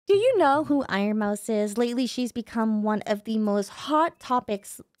Do you know who Ironmouse is? Lately, she's become one of the most hot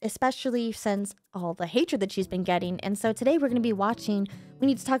topics, especially since all the hatred that she's been getting. And so today we're going to be watching, we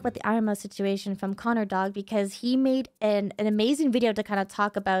need to talk about the Ironmouse situation from Connor Dog, because he made an amazing video to kind of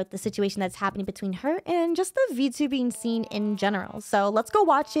talk about the situation that's happening between her and just the VTubing scene in general. So let's go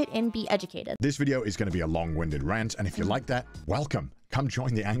watch it and be educated. This video is going to be a long-winded rant, and if you like that, welcome. Come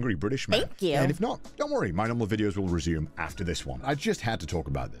join the Angry British Man. Thank you. And if not, don't worry, my normal videos will resume after this one. I just had to talk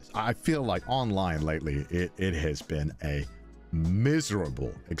about this. I feel like online lately, it has been a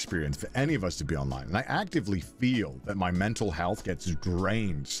miserable experience for any of us to be online. And I actively feel that my mental health gets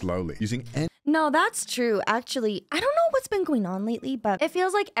drained slowly using any... No, that's true. Actually, I don't know what's been going on lately, but it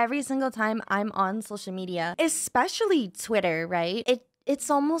feels like every single time I'm on social media, especially Twitter, right? It's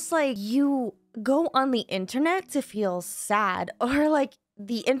almost like you go on the internet to feel sad, or like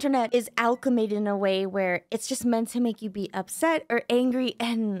the internet is alchemated in a way where it's just meant to make you be upset or angry,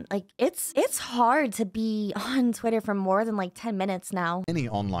 and like it's hard to be on Twitter for more than like 10 minutes now. Any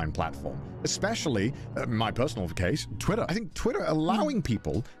online platform, especially my personal case, Twitter. I think Twitter allowing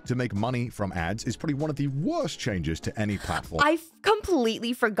people to make money from ads is probably one of the worst changes to any platform. I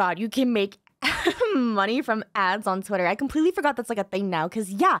completely forgot you can make money from ads on Twitter. I completely forgot that's like a thing now, because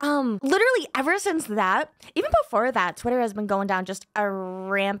yeah, literally ever since that, even before that, Twitter has been going down just a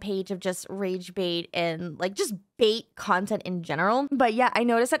rampage of just rage bait and like just bait content in general. But yeah, I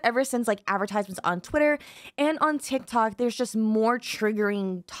noticed that ever since like advertisements on Twitter and on TikTok, there's just more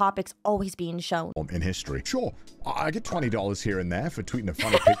triggering topics always being shown. In history. Sure, I get $20 here and there for tweeting a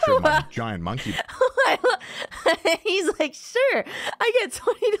funny picture of my giant monkey. He's like, sure, I get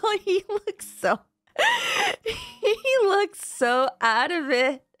 $20. He looks so out of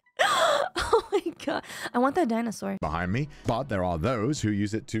it. Oh my god, I want that dinosaur behind me. But there are those who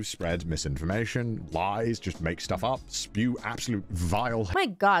use it to spread misinformation, lies, just make stuff up, spew absolute vile. Oh my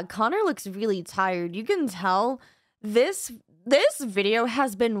god, Connor looks really tired. You can tell this video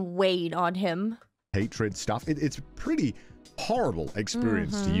has been weighed on him. Hatred stuff. It's a pretty horrible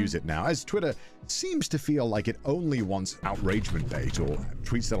experience to use it now, as Twitter seems to feel like it only wants outragement bait or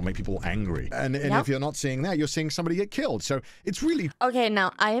tweets that'll make people angry. And if you're not seeing that, you're seeing somebody get killed. So it's really... Okay,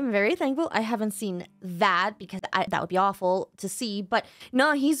 now I am very thankful I haven't seen that, because that would be awful to see. But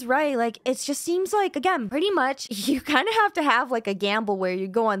no, he's right. Like, it just seems like, again, pretty much you kind of have to have like a gamble where you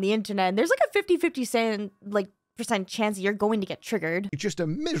go on the internet and there's like a 50-50 percent chance you're going to get triggered. It's just a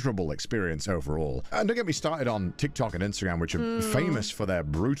miserable experience overall. And don't get me started on TikTok and Instagram, which are famous for their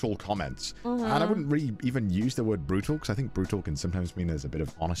brutal comments. And I wouldn't really even use the word brutal, because I think brutal can sometimes mean there's a bit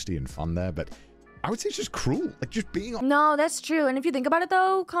of honesty and fun there, but I would say it's just cruel, like just being... No, that's true. And if you think about it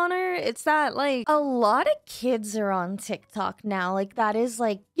though, Connor, it's that like a lot of kids are on TikTok now. Like that is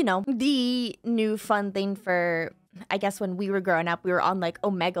like, you know, the new fun thing for... I guess when we were growing up, we were on like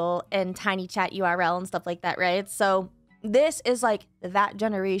Omegle and Tiny Chat URL and stuff like that, right? So this is like that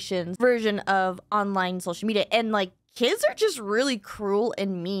generation's version of online social media. And like kids are just really cruel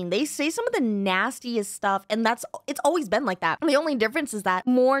and mean. They say some of the nastiest stuff, and it's always been like that. The only difference is that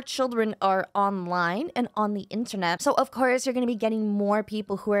more children are online and on the internet. So of course you're going to be getting more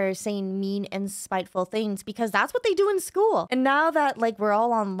people who are saying mean and spiteful things, because that's what they do in school. And now that like we're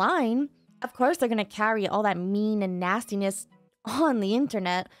all online, of course, they're going to carry all that mean and nastiness on the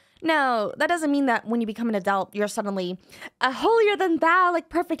internet. Now, that doesn't mean that when you become an adult, you're suddenly a holier than thou, like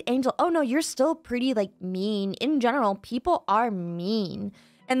perfect angel. Oh no, you're still pretty like mean. In general, people are mean,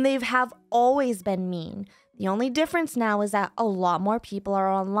 and they have always been mean. The only difference now is that a lot more people are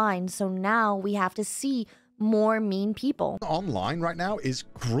online. So now we have to see more mean people. Online right now is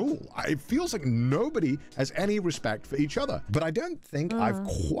cruel. It feels like nobody has any respect for each other. But I don't think I've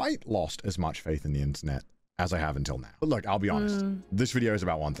quite lost as much faith in the internet as I have until now. But look, I'll be honest. This video is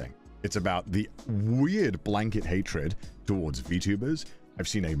about one thing. It's about the weird blanket hatred towards VTubers. I've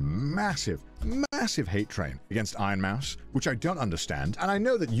seen a massive hate train against Ironmouse, which I don't understand. And I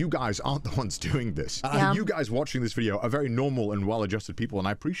know that you guys aren't the ones doing this. You guys watching this video are very normal and well-adjusted people, and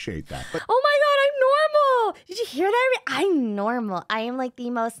I appreciate that. But oh my god, I'm normal! Did you hear that? I'm normal. I am like the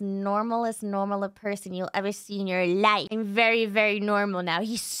most normal person you'll ever see in your life. I'm very, very normal now.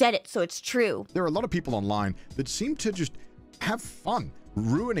 He said it, so it's true. There are a lot of people online that seem to just have fun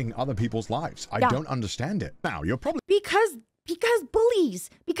ruining other people's lives. I don't understand it. Now, you're probably... Because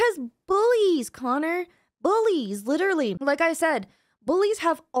bullies, Connor. Bullies, literally. Like I said, bullies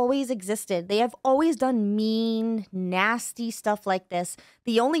have always existed. They have always done mean, nasty stuff like this.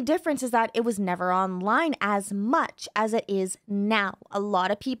 The only difference is that it was never online as much as it is now. A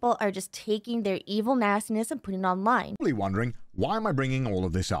lot of people are just taking their evil nastiness and putting it online. Probably wondering, why am I bringing all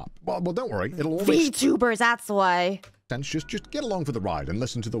of this up? Well, don't worry. It'll always... VTubers, that's why. sense, just get along for the ride and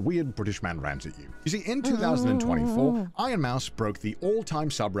listen to the weird British man rant at you. You see, in 2024, Ironmouse broke the all-time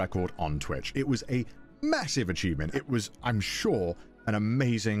sub record on Twitch. It was a massive achievement. It was, I'm sure, an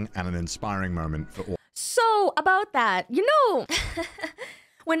amazing and an inspiring moment for all. So, about that, you know,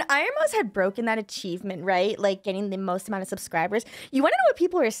 when Ironmouse had broken that achievement, right, like getting the most amount of subscribers, you want to know what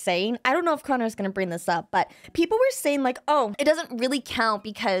people were saying? I don't know if Connor's going to bring this up, but people were saying like, oh, it doesn't really count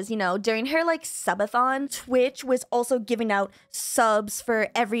because, you know, during her like subathon, Twitch was also giving out subs for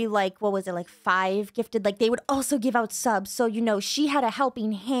every like, what was it, like 5 gifted, like they would also give out subs. So, you know, she had a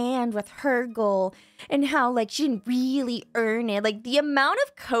helping hand with her goal and how like she didn't really earn it. Like the amount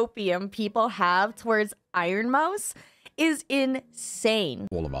of copium people have towards Ironmouse is insane.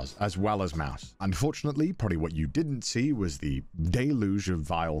 All of us, as well as Mouse. Unfortunately, probably what you didn't see was the deluge of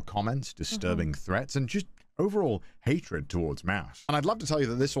vile comments, disturbing threats, and just overall hatred towards Mouse. And I'd love to tell you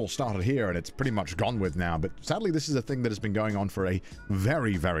that this all started here and it's pretty much gone with now, but sadly this is a thing that has been going on for a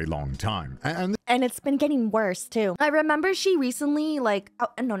very, very long time. And it's been getting worse too. I remember she recently, like, oh,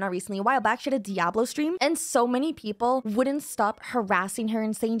 no, not recently, a while back, she had a Diablo stream and so many people wouldn't stop harassing her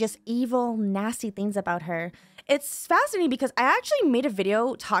and saying just evil, nasty things about her. It's fascinating because I actually made a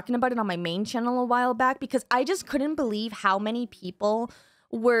video talking about it on my main channel a while back because I just couldn't believe how many people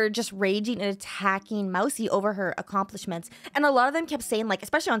were just raging and attacking Mousy over her accomplishments. And a lot of them kept saying, like,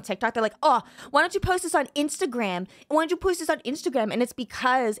 especially on TikTok, they're like, oh, why don't you post this on Instagram? Why don't you post this on Instagram? And it's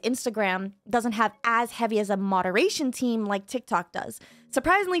because Instagram doesn't have as heavy as a moderation team like TikTok does.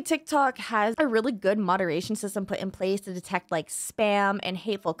 Surprisingly, TikTok has a really good moderation system put in place to detect like spam and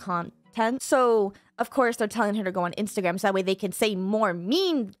hateful content. So, of course, they're telling her to go on Instagram so that way they can say more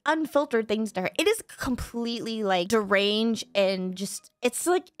mean, unfiltered things to her. It is completely like deranged and just, it's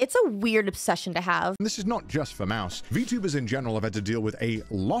like, it's a weird obsession to have. This is not just for Mouse. VTubers in general have had to deal with a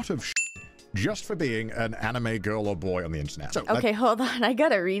lot of just for being an anime girl or boy on the internet. So, okay, hold on. I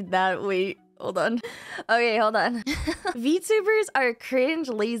gotta read that. Wait. Hold on. Okay, hold on. VTubers are cringe,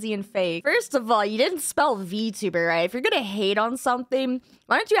 lazy, and fake. First of all, you didn't spell VTuber right. If you're gonna hate on something,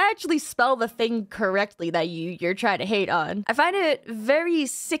 why don't you actually spell the thing correctly that you're trying to hate on? I find it very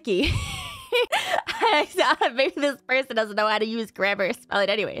sicky. Maybe this person doesn't know how to use grammar or spell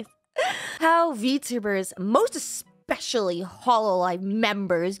it anyways. How VTubers, most especially Hololive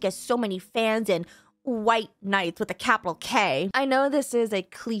members, get so many fans and white knights with a capital K. I know this is a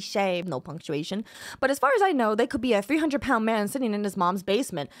cliche, no punctuation, but as far as I know, they could be a 300-pound man sitting in his mom's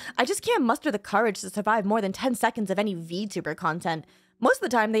basement. I just can't muster the courage to survive more than 10 seconds of any VTuber content. Most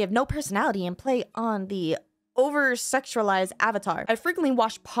of the time, they have no personality and play on the over-sexualized avatar. I frequently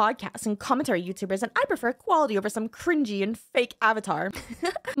watch podcasts and commentary YouTubers, and I prefer quality over some cringy and fake avatar.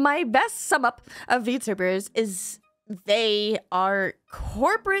 My best sum up of VTubers is they are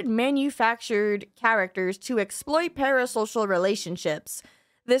corporate manufactured characters to exploit parasocial relationships.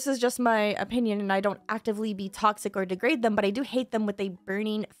 This is just my opinion, and I don't actively be toxic or degrade them, but I do hate them with a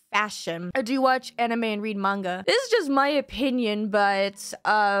burning fashion. I do watch anime and read manga. This is just my opinion, but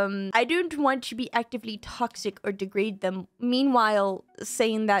I don't want to be actively toxic or degrade them. Meanwhile,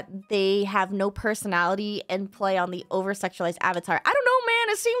 saying that they have no personality and play on the over-sexualized avatar. I don't know,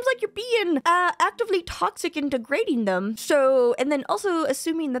 man. It seems like you're being actively toxic and degrading them. So, and then also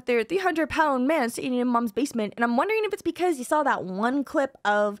assuming that they're a 300-pound man sitting in mom's basement. And I'm wondering if it's because you saw that one clip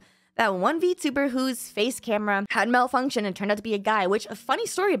of that one VTuber whose face camera had malfunctioned and turned out to be a guy, which, a funny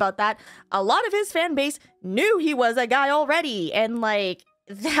story about that, a lot of his fan base knew he was a guy already. And like,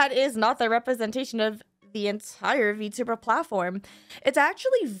 that is not the representation of the entire VTuber platform. It's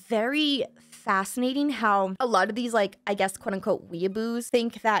actually very fascinating how a lot of these, like, I guess, quote unquote, weeaboos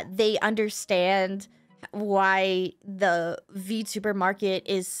think that they understand why the VTuber market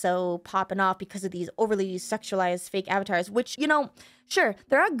is so popping off because of these overly sexualized fake avatars, which, you know, sure,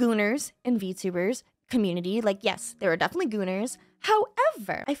 there are gooners in VTubers community. Like, yes, there are definitely gooners.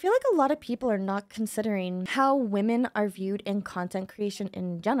 However, I feel like a lot of people are not considering how women are viewed in content creation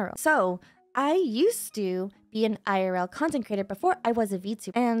in general. So I used to be an IRL content creator before I was a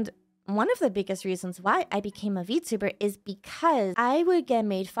VTuber, and one of the biggest reasons why I became a VTuber is because I would get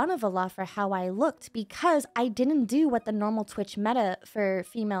made fun of a lot for how I looked because I didn't do what the normal Twitch meta for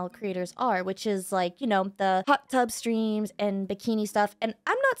female creators are, which is like, you know, the hot tub streams and bikini stuff. And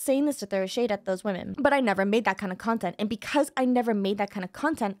I'm not saying this to throw shade at those women, but I never made that kind of content. And because I never made that kind of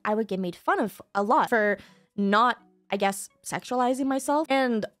content, I would get made fun of a lot for not, I guess, sexualizing myself.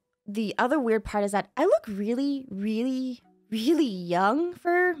 And the other weird part is that I look really young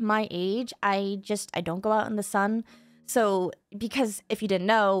for my age. I don't go out in the sun. So, because if you didn't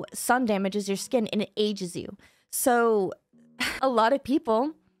know, sun damages your skin and it ages you. So, a lot of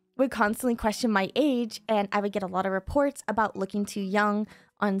people would constantly question my age, and I would get a lot of reports about looking too young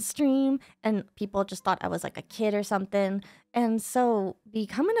on stream, and people just thought I was like a kid or something. And so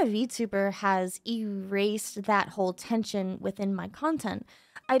becoming a VTuber has erased that whole tension within my content.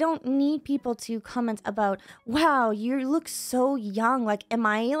 I don't need people to comment about, wow, you look so young. Like,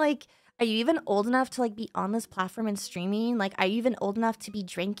 are you even old enough to like be on this platform and streaming? Like, are you even old enough to be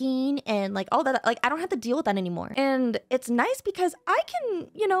drinking and like all that? Like, I don't have to deal with that anymore. And it's nice because I can,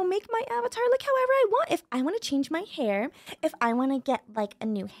 make my avatar look however I want. If I want to change my hair, if I want to get like a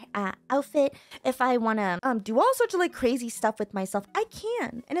new outfit, if I want to do all sorts of like crazy stuff with myself, I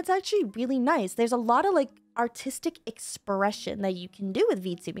can. And it's actually really nice. There's a lot of like artistic expression that you can do with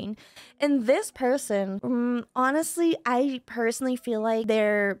VTubing. And this person, honestly, I personally feel like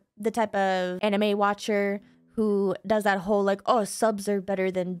they're the type of anime watcher who does that whole like, oh, subs are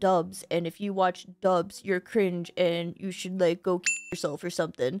better than dubs, and if you watch dubs, you're cringe and you should like go kill yourself or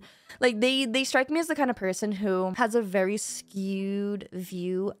something. Like they strike me as the kind of person who has a very skewed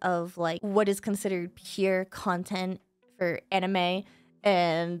view of like what is considered pure content for anime,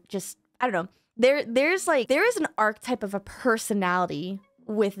 and just, I don't know. There is an archetype of a personality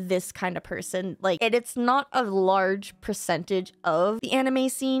with this kind of person. Like, and it's not a large percentage of the anime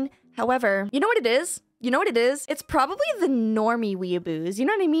scene. However, you know what it is? It's probably the normie weeaboos. You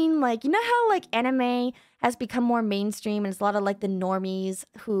know what I mean? Like, you know how like anime has become more mainstream and it's a lot of like the normies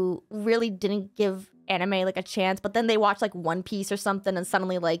who really didn't give anime like a chance, but then they watch like One Piece or something and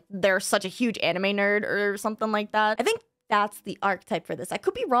suddenly like they're such a huge anime nerd or something like that. I think that's the archetype for this. I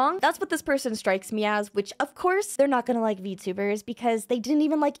could be wrong. That's what this person strikes me as, which of course they're not gonna like VTubers because they didn't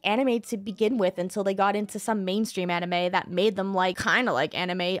even like anime to begin with until they got into some mainstream anime that made them like kind of like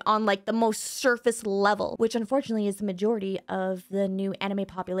anime on like the most surface level, which unfortunately is the majority of the new anime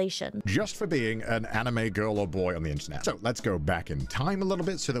population. Just for being an anime girl or boy on the internet. So let's go back in time a little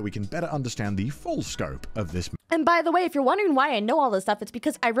bit so that we can better understand the full scope of this. And by the way, if you're wondering why I know all this stuff, it's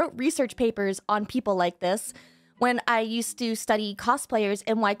because I wrote research papers on people like this when I used to study cosplayers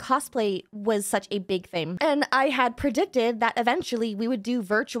and why cosplay was such a big thing. And I had predicted that eventually we would do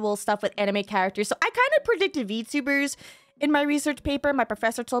virtual stuff with anime characters. So I kind of predicted VTubers in my research paper. My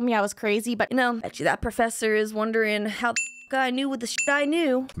professor told me I was crazy, but bet you that professor is wondering how the I knew what the shit I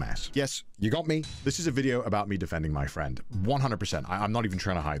knew. Mass. Yes, you got me. This is a video about me defending my friend. 100%. I'm not even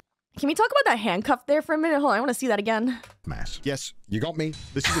trying to hide. Can we talk about that handcuff there for a minute? Hold on, I want to see that again. Mass. Yes, you got me.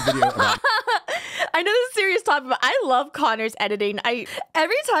 This is a video about... I know this is a serious topic, but I love Connor's editing.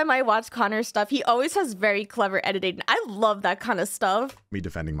 Every time I watch Connor's stuff, he always has very clever editing. I love that kind of stuff. Me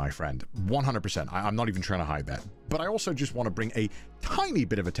defending my friend. 100%. I'm not even trying to hide that. But I also just want to bring a tiny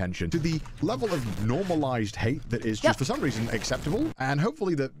bit of attention to the level of normalized hate that is just for some reason acceptable. And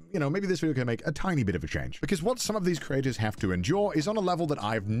hopefully that, maybe this video can make a tiny bit of a change. Because what some of these creators have to endure is on a level that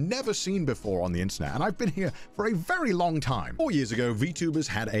I've never seen before on the internet. And I've been here for a very long time. 4 years ago, VTubers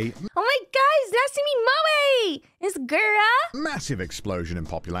had a... Oh my guys, that's me Moe! It's Gura! Massive explosion in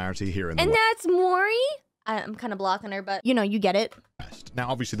popularity here in the And that's Mori? I'm kind of blocking her, but you get it. West. Now,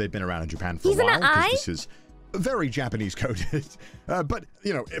 obviously, they've been around in Japan for a while. Because this is very Japanese coded. But,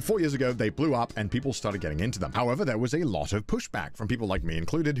 4 years ago, they blew up and people started getting into them. However, there was a lot of pushback from people like me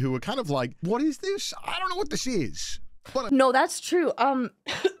included who were kind of like, what is this? I don't know what this is. But no, that's true.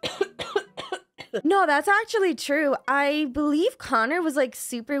 No, that's actually true. I believe Connor was like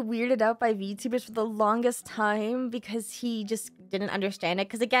super weirded out by VTubers for the longest time because he just didn't understand it.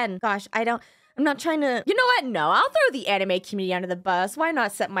 Because again, gosh, I'm not trying to, you know what? No, I'll throw the anime community under the bus. Why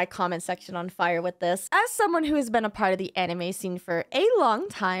not set my comment section on fire with this? As someone who has been a part of the anime scene for a long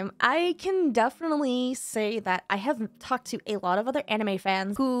time, I can definitely say that I have talked to a lot of other anime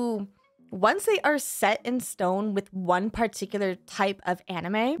fans who, once they are set in stone with one particular type of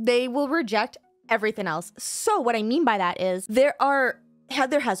anime, they will reject everything else. So what I mean by that is there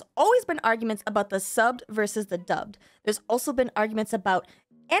has always been arguments about the subbed versus the dubbed. There's also been arguments about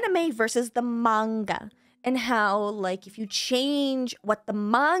anime versus the manga and how like if you change what the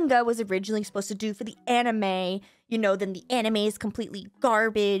manga was originally supposed to do for the anime, then the anime is completely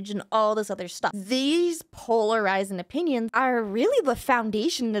garbage and all this other stuff. These polarizing opinions are really the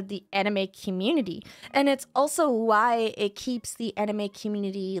foundation of the anime community. And it's also why it keeps the anime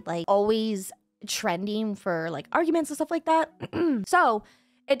community like always trending for like arguments and stuff like that. So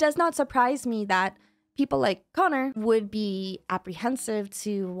it does not surprise me that people like Connor would be apprehensive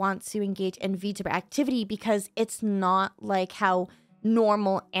to want to engage in VTuber activity because it's not like how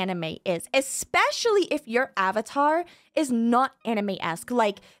normal anime is, especially if your avatar is not anime-esque.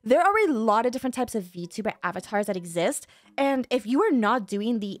 Like there are a lot of different types of VTuber avatars that exist, and if you are not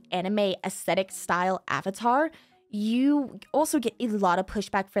doing the anime aesthetic style avatar, you also get a lot of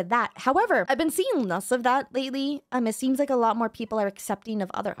pushback for that. However, I've been seeing less of that lately. It seems like a lot more people are accepting of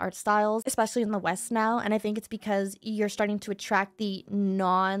other art styles, especially in the West now. And I think it's because you're starting to attract the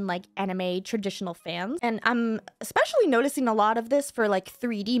non-like anime traditional fans. And I'm especially noticing a lot of this for like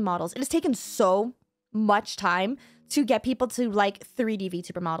 3D models. It has taken so much time to get people to like 3D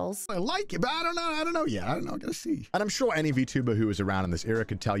VTuber models. I like it, but I don't know yet. I don't know, I gotta see. And I'm sure any VTuber who was around in this era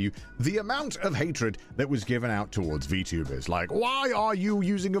could tell you the amount of hatred that was given out towards VTubers. Like, why are you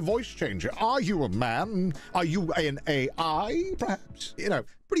using a voice changer? Are you a man? Are you an AI, perhaps? You know,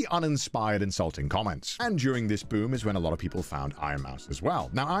 pretty uninspired, insulting comments. And during this boom is when a lot of people found Ironmouse as well.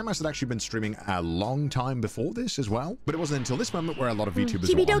 Now, Ironmouse had actually been streaming a long time before this as well, but it wasn't until this moment where a lot of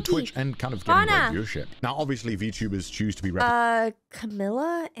VTubers were on Twitch and kind of getting great viewership. Now, obviously, VTubers choose to be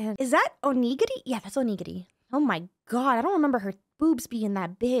Camilla and... Is that Onigiri? Yeah, that's Onigiri. Oh my god, I don't remember her boobs being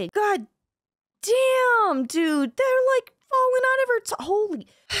that big. God damn, dude. They're like falling out of her holy.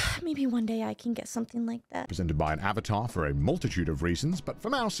 Maybe one day I can get something like that. Presented by an avatar for a multitude of reasons, but for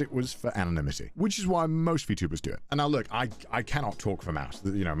Mouse, it was for anonymity, which is why most VTubers do it. And now look, I cannot talk for Mouse.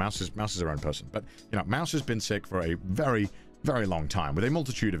 You know, Mouse is her own person, but you know, Mouse has been sick for a very long time with a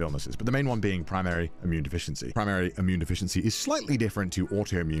multitude of illnesses, but the main one being primary immune deficiency. Primary immune deficiency is slightly different to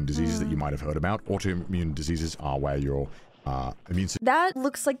autoimmune diseases that you might have heard about. Autoimmune diseases are where your immune system... That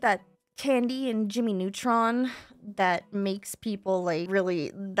looks like that candy and Jimmy Neutron that makes people like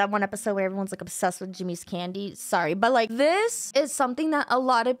really, that one episode where everyone's like obsessed with Jimmy's candy. Sorry, but like this is something that a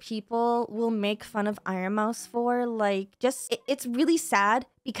lot of people will make fun of Ironmouse for. Like just, it's really sad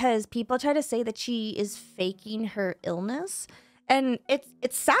because people try to say that she is faking her illness. And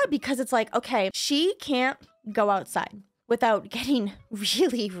it's sad because it's like, okay, she can't go outside without getting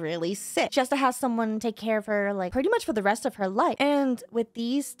really sick. She has to have someone take care of her like pretty much for the rest of her life. And with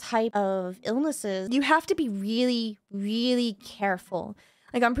these type of illnesses, you have to be really careful.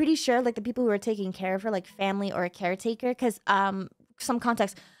 Like I'm pretty sure like the people who are taking care of her, like family or a caretaker, because some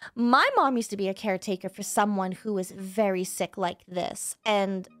context, my mom used to be a caretaker for someone who was very sick like this.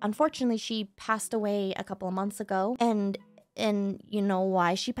 And unfortunately she passed away a couple of months ago. And you know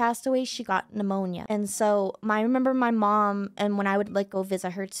why she passed away? She got pneumonia. And so I remember my mom, and when I would like go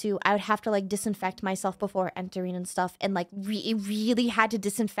visit her too, I would have to like disinfect myself before entering and stuff, and like really had to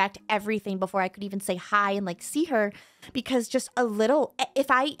disinfect everything before I could even say hi and like see her, because just a little, if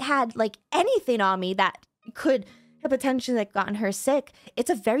I had like anything on me that could have potentially like gotten her sick,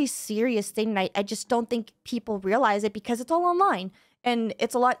 it's a very serious thing. And I just don't think people realize it because it's all online. And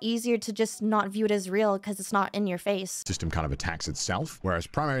it's a lot easier to just not view it as real because it's not in your face. System kind of attacks itself, whereas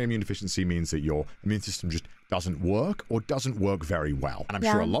primary immune deficiency means that your immune system just doesn't work or doesn't work very well. And I'm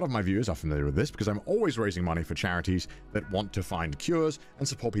sure a lot of my viewers are familiar with this because I'm always raising money for charities that want to find cures and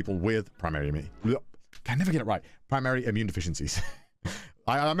support people with primary immune... I never get it right. Primary immune deficiencies.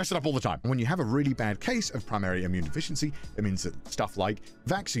 I mess it up all the time. When you have a really bad case of primary immune deficiency, it means that stuff like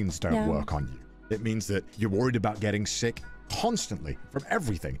vaccines don't work on you. It means that you're worried about getting sick constantly from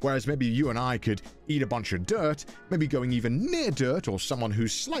everything. Whereas maybe you and I could eat a bunch of dirt, maybe going even near dirt or someone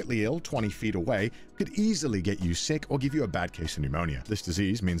who's slightly ill 20 feet away could easily get you sick or give you a bad case of pneumonia. This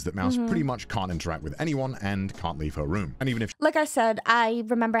disease means that Mouse pretty much can't interact with anyone and can't leave her room. And even if... Like I said, I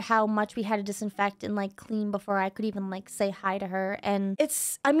remember how much we had to disinfect and like clean before I could even like say hi to her. And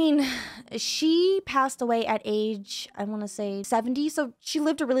it's, I mean, she passed away at age, I want to say 70. So she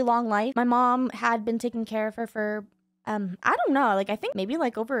lived a really long life. My mom had been taking care of her for I don't know, like I think maybe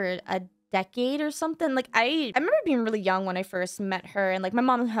like over a decade or something. Like I remember being really young when I first met her, and like my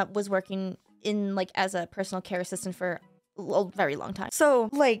mom was working in like as a personal care assistant for a very long time. So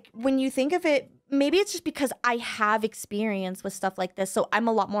like when you think of it, maybe it's just because I have experience with stuff like this, so I'm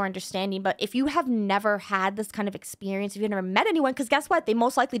a lot more understanding. But if you have never had this kind of experience, if you've never met anyone, because guess what? They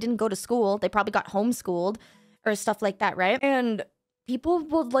most likely didn't go to school. They probably got homeschooled or stuff like that, right? And people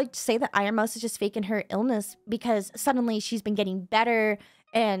would like to say that Ironmouse is just faking her illness because suddenly she's been getting better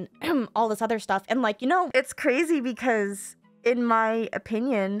and all this other stuff. And like, you know, it's crazy because in my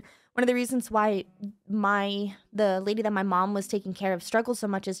opinion, one of the reasons why the lady that my mom was taking care of struggled so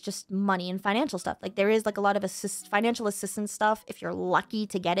much is just money and financial stuff. Like there is like a lot of financial assistance stuff if you're lucky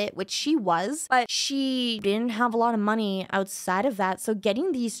to get it, which she was, but she didn't have a lot of money outside of that. So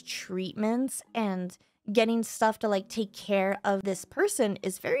getting these treatments and getting stuff to like take care of this person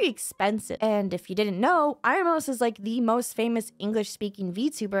is very expensive. And if you didn't know, Ironmouse is like the most famous English speaking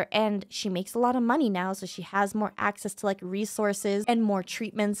VTuber, and she makes a lot of money now, so she has more access to like resources and more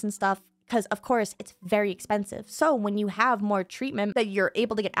treatments and stuff, because of course it's very expensive. So when you have more treatment that you're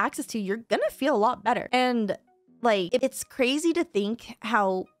able to get access to, you're gonna feel a lot better. And like it's crazy to think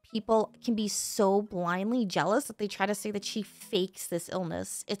how people can be so blindly jealous that they try to say that she fakes this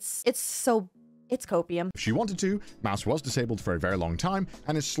illness. It's copium. If she wanted to, Mouse was disabled for a very long time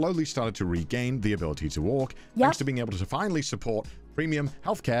and has slowly started to regain the ability to walk, thanks to being able to finally support premium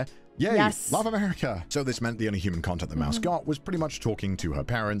healthcare. Yay, yes. Love America. So this meant the only human contact that Mouse got was pretty much talking to her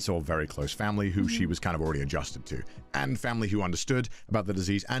parents or very close family who she was kind of already adjusted to, and family who understood about the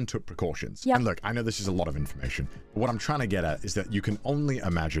disease and took precautions. And look, I know this is a lot of information, but what I'm trying to get at is that you can only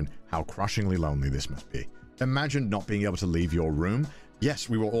imagine how crushingly lonely this must be. Imagine not being able to leave your room. Yes,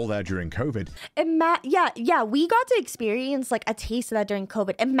 we were all there during COVID. Yeah, we got to experience like a taste of that during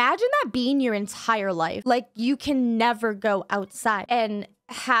COVID. Imagine that being your entire life. Like you can never go outside and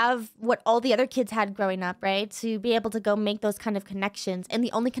have what all the other kids had growing up, right? To be able to go make those kind of connections. And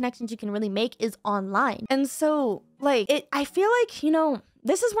the only connections you can really make is online. And so like I feel like, you know,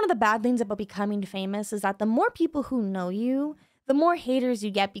 this is one of the bad things about becoming famous is that the more people who know you, the more haters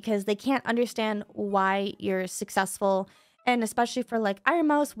you get because they can't understand why you're successful. And especially for like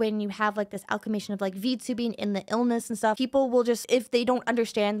Ironmouse, when you have like this alchemation of like VTubing in the illness and stuff, people will just, if they don't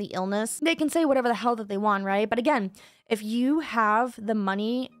understand the illness, they can say whatever the hell that they want, right? But again, if you have the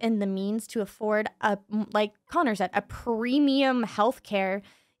money and the means to afford a, like Connor said, a premium healthcare,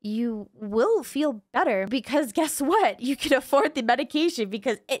 you will feel better because guess what? You can afford the medication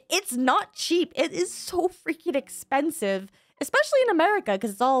because it's not cheap. It is so freaking expensive, especially in America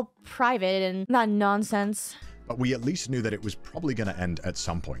because it's all private and not nonsense. But we at least knew that it was probably going to end at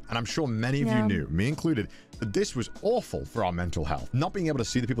some point. And I'm sure many of you knew, me included, that this was awful for our mental health. Not being able to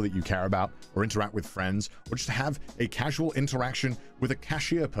see the people that you care about or interact with friends or just have a casual interaction with a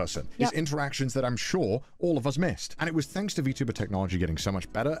cashier person is interactions that I'm sure all of us missed. And it was thanks to VTuber technology getting so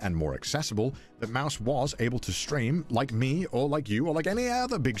much better and more accessible that Mouse was able to stream like me or like you or like any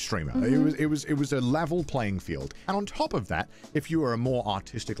other big streamer. It was a level playing field. And on top of that, if you were a more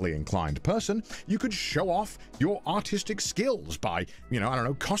artistically inclined person, you could show off your artistic skills by, you know, I don't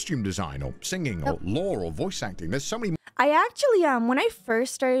know, costume design or singing or lore or voice acting. There's so many. I actually, when I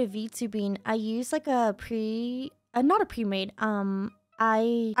first started VTubing, I used like a not a pre-made,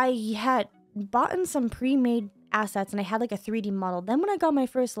 I had bought some pre-made assets and I had like a 3D model. Then when I got my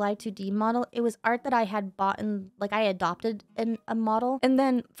first live 2D model, it was art that I had bought and like I adopted in a model. And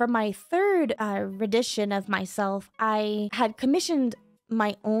then for my third rendition of myself, I had commissioned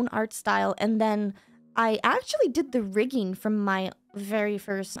my own art style and then I actually did the rigging from my very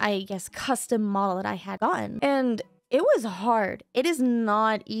first, I guess, custom model that I had gotten. And it was hard. It is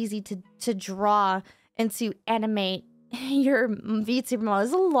not easy to draw and to animate your VTuber model.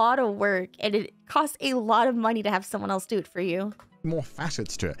 It's a lot of work and it costs a lot of money to have someone else do it for you. More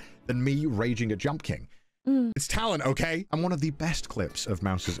facets to it than me raging at Jump King. It's talent, okay? And one of the best clips of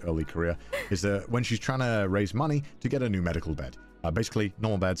Mouse's early career is when she's trying to raise money to get a new medical bed. Basically,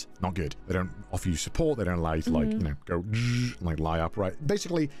 normal beds, not good. They don't offer you support. They don't allow you to, like, you know, go, like, lie upright.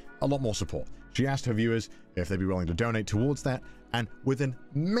 Basically, a lot more support. She asked her viewers if they'd be willing to donate towards that, and within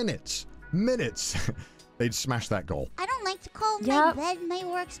minutes, they'd smash that goal. I don't like to call my bed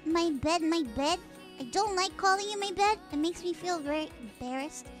my bed. I don't like calling it my bed. It makes me feel very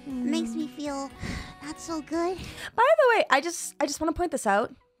embarrassed. It makes me feel not so good. By the way, I just want to point this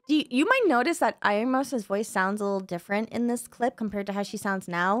out. You might notice that Ironmouse's voice sounds a little different in this clip compared to how she sounds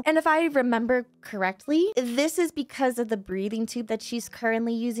now. And if I remember correctly, this is because of the breathing tube that she's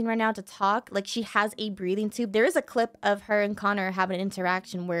currently using right now to talk. Like she has a breathing tube. There is a clip of her and Connor having an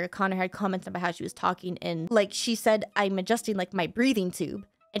interaction where Connor had comments about how she was talking and like she said, I'm adjusting like my breathing tube.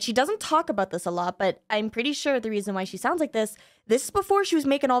 And she doesn't talk about this a lot, but I'm pretty sure the reason why she sounds like this is before she was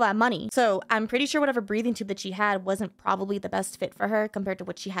making all that money. So I'm pretty sure whatever breathing tube that she had wasn't probably the best fit for her compared to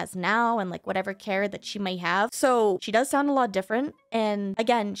what she has now and like whatever care that she may have. So she does sound a lot different. And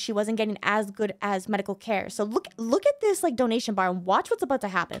again, she wasn't getting as good as medical care. So look at this like donation bar and watch what's about to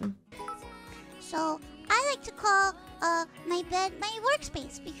happen. So I like to call my bed my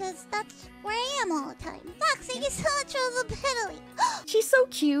workspace because that's where I am all the time. Look, thank you so much for the pedally. She's so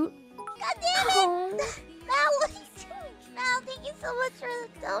cute. God damn it! Oh. Now what are you doing? Now thank you so much for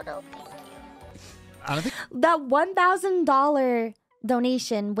the dono. Thank you. That $1,000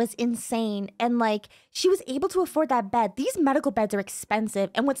 donation was insane, and like she was able to afford that bed. These medical beds are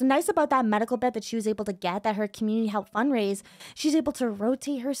expensive, and what's nice about that medical bed that she was able to get, that her community helped fundraise, she's able to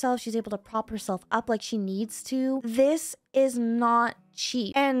rotate herself, she's able to prop herself up like she needs to. This is not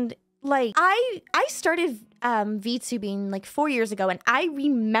cheap. And like I started VTubing like 4 years ago, and I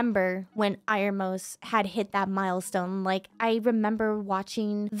remember when Ironmouse had hit that milestone. Like I remember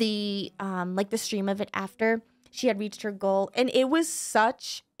watching the stream of it after she had reached her goal, and it was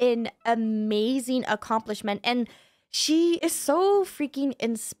such an amazing accomplishment. And she is so freaking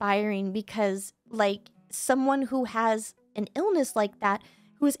inspiring because like someone who has an illness like that,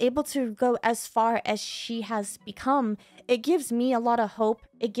 who is able to go as far as she has become, it gives me a lot of hope.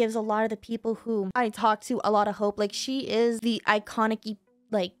 It gives a lot of the people who I talk to a lot of hope. Like she is the iconic,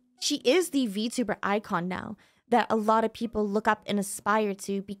 like she is the VTuber icon now that a lot of people look up and aspire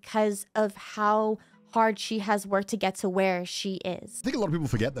to because of how hard she has worked to get to where she is. I think a lot of people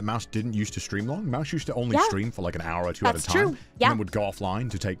forget that Mouse didn't used to stream long. Mouse used to only stream for like an hour or two at a time. True. And then would go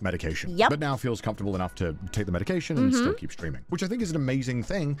offline to take medication. But now feels comfortable enough to take the medication and still keep streaming, which I think is an amazing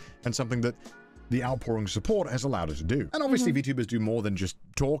thing and something that the outpouring support has allowed her to do. And obviously VTubers do more than just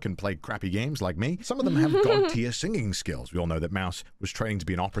talk and play crappy games like me. Some of them have god-tier singing skills. We all know that Mouse was training to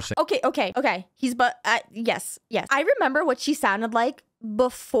be an opera singer. Okay. Yes. I remember what she sounded like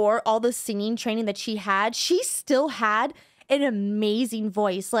before all the singing training that she had. She still had an amazing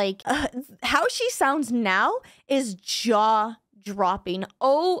voice. Like how she sounds now is jaw-dropping.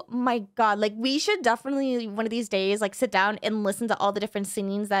 Oh my God. Like we should definitely one of these days like sit down and listen to all the different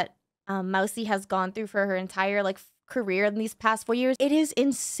singings that Mousy has gone through for her entire like career in these past 4 years. It is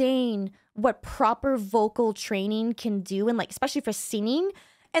insane what proper vocal training can do, and like especially for singing.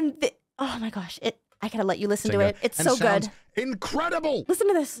 And oh my gosh, I gotta let you listen to it. It's so good. Incredible. Listen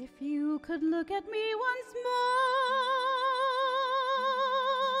to this. If you could look at me once more.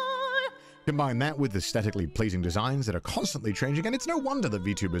 Combine that with aesthetically pleasing designs that are constantly changing, and it's no wonder that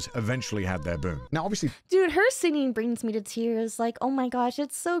VTubers eventually had their boom. Now, obviously, dude, her singing brings me to tears. Like, oh my gosh,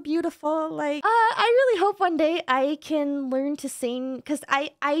 it's so beautiful. Like, I really hope one day I can learn to sing, because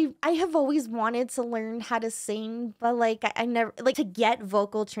I have always wanted to learn how to sing, but like I never, like, to get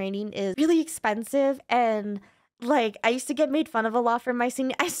vocal training is really expensive, and like I used to get made fun of a lot for my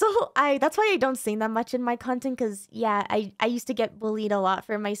singing. That's why I don't sing that much in my content, because yeah, I used to get bullied a lot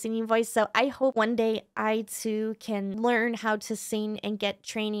for my singing voice. So I hope one day I too can learn how to sing and get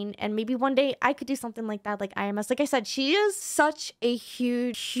training, and maybe one day I could do something like that, like Ironmouse. Like I said, she is such a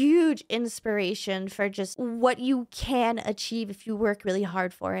huge inspiration for just what you can achieve if you work really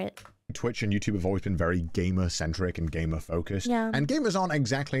hard for it. Twitch and YouTube have always been very gamer-centric and gamer-focused. And gamers aren't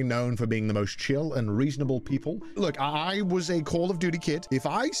exactly known for being the most chill and reasonable people. Look, I was a Call of Duty kid. If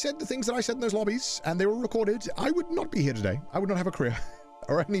I said the things that I said in those lobbies and they were recorded, I would not be here today. I would not have a career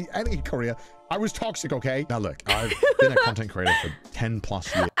or any career. I was toxic, okay? Now look, I've been a content creator for 10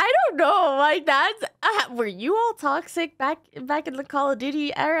 plus years. I don't know, like that's, were you all toxic back in the Call of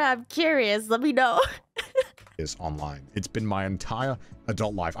Duty era? I'm curious, let me know. Is online. It's been my entire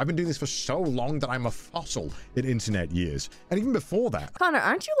adult life. I've been doing this for so long that I'm a fossil in internet years. And even before that. Connor,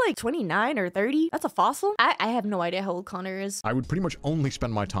 aren't you like 29 or 30? That's a fossil? I have no idea how old Connor is. I would pretty much only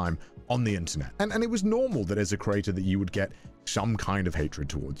spend my time on the internet. And it was normal that as a creator that you would get some kind of hatred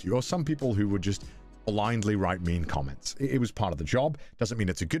towards you, or some people who would just blindly write mean comments. It was part of the job. Doesn't mean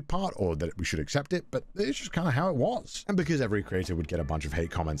it's a good part or that we should accept it, but it's just kind of how it was. And because every creator would get a bunch of hate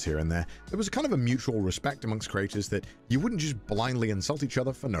comments here and there, there was kind of a mutual respect amongst creators that you wouldn't just blindly insult each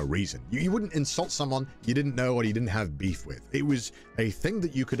other for no reason. You wouldn't insult someone you didn't know or you didn't have beef with. It was a thing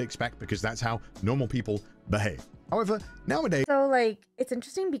that you could expect because that's how normal people behave. However, nowadays... So, like, it's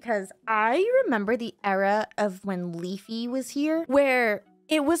interesting because I remember the era of when Leafy was here, where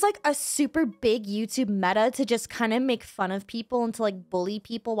it was like a super big YouTube meta to just kind of make fun of people and to like bully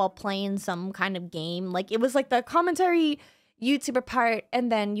people while playing some kind of game. Like it was like the commentary YouTuber part,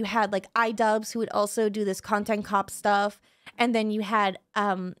 and then you had like iDubbbz who would also do this content cop stuff, and then you had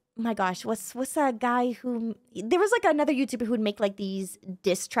my gosh, what's that guy who, there was like another YouTuber who would make like these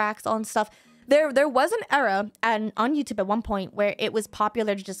diss tracks on stuff. There was an era on YouTube at one point where it was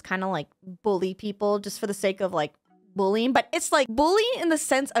popular to just kind of like bully people just for the sake of like bullying, but it's like bullying in the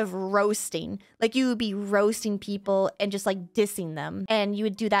sense of roasting. Like you would be roasting people and just like dissing them, and you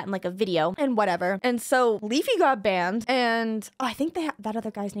would do that in like a video and whatever. And so Leafy got banned, and I think that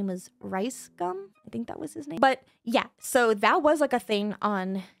other guy's name was Rice Gum. I think that was his name. But yeah, so that was like a thing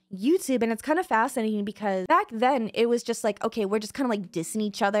on YouTube, and it's kind of fascinating because back then it was just like, okay, we're just kind of like dissing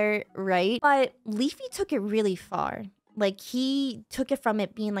each other, right? But Leafy took it really far. Like he took it from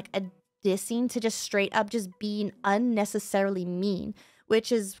it being like a dissing to just straight up just being unnecessarily mean,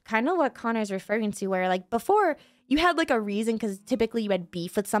 which is kind of what Connor's referring to, where like before you had like a reason because typically you had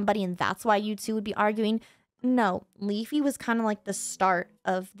beef with somebody and that's why you two would be arguing. No, Leafy was kind of like the start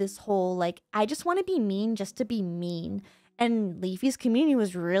of this whole like, I just want to be mean just to be mean. And Leafy's community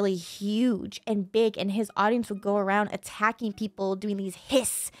was really huge and big, and his audience would go around attacking people, doing these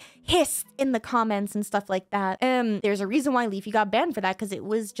hiss in the comments and stuff like that. There's a reason why Leafy got banned for that, because it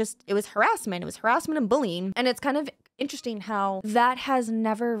was harassment. It was harassment and bullying. And it's kind of interesting how that has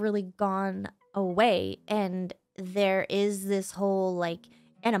never really gone away. And there is this whole like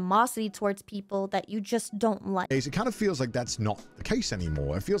animosity towards people that you just don't like. It kind of feels like that's not the case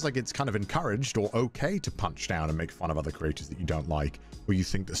anymore. It feels like it's kind of encouraged or okay to punch down and make fun of other creators that you don't like, or you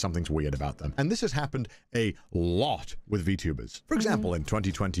think that something's weird about them. And this has happened a lot with VTubers. For example, in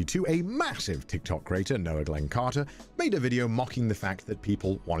 2022, a massive TikTok creator, Noah Glenn Carter, made a video mocking the fact that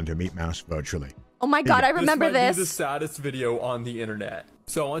people wanted to meet Mouse virtually. Oh my god, I remember this. Might this. be the saddest video on the internet.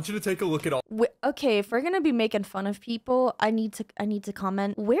 So I want you to take a look at all. Okay, if we're gonna be making fun of people, I need to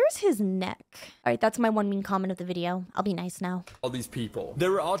comment. Where's his neck? All right, that's my one mean comment of the video. I'll be nice now. All these people. They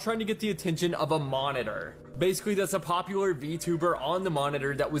were all trying to get the attention of a monitor. Basically, that's a popular VTuber on the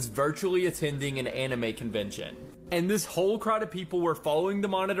monitor that was virtually attending an anime convention. And this whole crowd of people were following the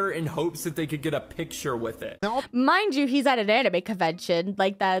monitor in hopes that they could get a picture with it. Now, mind you, he's at an anime convention.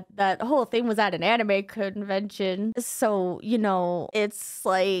 Like that whole thing was at an anime convention. So, you know, it's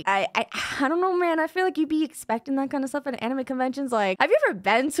like, I don't know, man. I feel like you'd be expecting that kind of stuff at anime conventions. Like, have you ever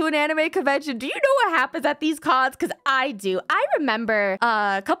been to an anime convention? Do you know what happens at these cons? Because I do. I remember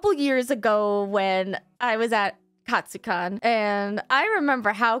a couple years ago when I was at Katsucon, and I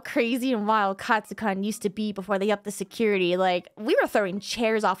remember how crazy and wild Katsucon used to be before they upped the security. Like, we were throwing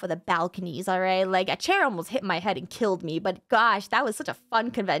chairs off of the balconies, all right? Like, a chair almost hit my head and killed me, but gosh, that was such a fun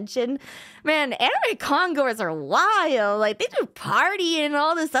convention. Man, anime con goers are wild. Like, they do partying and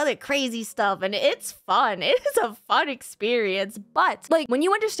all this other crazy stuff, and it's fun. It is a fun experience, but, like, when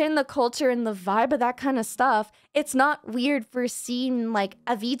you understand the culture and the vibe of that kind of stuff, it's not weird for seeing, like,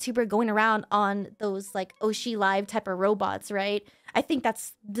 a VTuber going around on those, like, Oshi Live type of robots, right? I think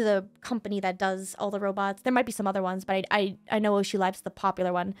that's the company that does all the robots. There might be some other ones, but I know Oshi Live's the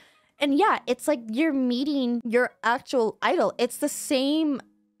popular one. And yeah, it's like you're meeting your actual idol. It's the same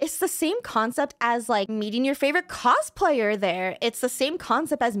concept as like meeting your favorite cosplayer there. It's the same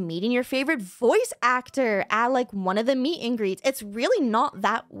concept as meeting your favorite voice actor at like one of the meet and greets. It's really not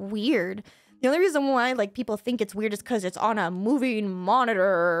that weird. The only reason why like people think it's weird is because it's on a moving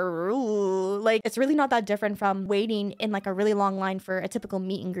monitor. Ooh, like it's really not that different from waiting in like a really long line for a typical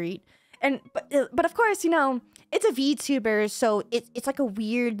meet and greet. And but of course, you know, it's a VTuber, so it's like a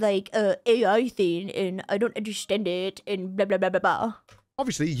weird like AI thing, and I don't understand it, and blah blah blah blah blah.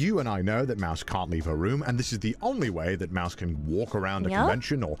 Obviously, you and I know that Mouse can't leave her room, and this is the only way that Mouse can walk around a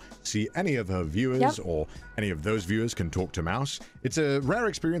convention or see any of her viewers, or any of those viewers can talk to Mouse. It's a rare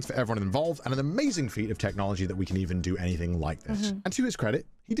experience for everyone involved, and an amazing feat of technology that we can even do anything like this. And to his credit,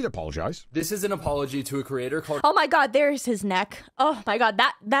 he did apologize. This is an apology to a creator called... Oh my god, there's his neck. Oh my god,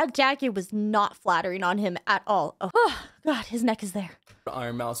 that jacket was not flattering on him at all. Oh god, his neck is there.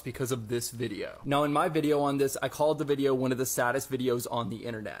 Ironmouse because of this video. Now in my video on this, I called the video one of the saddest videos on the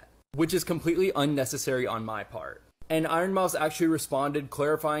internet, which is completely unnecessary on my part. And Ironmouse actually responded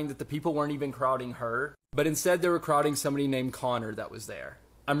clarifying that the people weren't even crowding her, but instead they were crowding somebody named Connor that was there.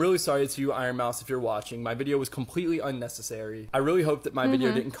 I'm really sorry to you, Ironmouse, if you're watching. My video was completely unnecessary. I really hope that my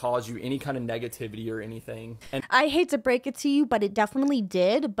video didn't cause you any kind of negativity or anything. And I hate to break it to you, but it definitely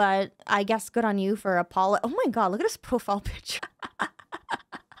did, but I guess good on you for Oh my god, look at his profile picture.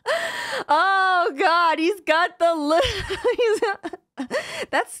 Oh god, he's got the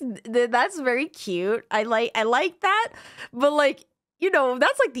that's very cute. I like that, but like, you know,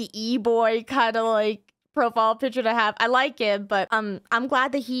 that's like the e-boy kind of like profile picture to have. I like it, but I'm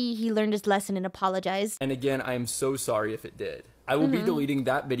glad that he learned his lesson and apologized. And again, I am so sorry if it did. I will be deleting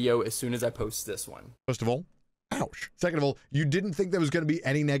that video as soon as I post this one. First of all, ouch. Second of all, you didn't think there was going to be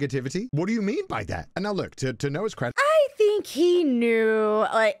any negativity? What do you mean by that? And now look, to Noah's credit, I think he knew.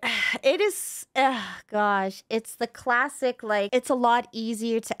 Like, it is, gosh, it's the classic, like, it's a lot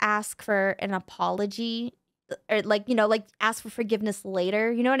easier to ask for an apology, or like, you know, like ask for forgiveness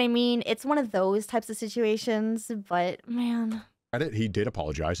later. You know what I mean? It's one of those types of situations, but man. He did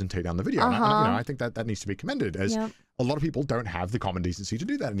apologize and take down the video. And I think that needs to be commended, as a lot of people don't have the common decency to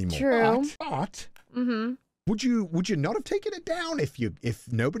do that anymore. True. But would you not have taken it down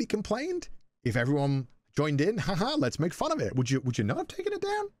if nobody complained? If everyone joined in, haha, let's make fun of it. Would you not have taken it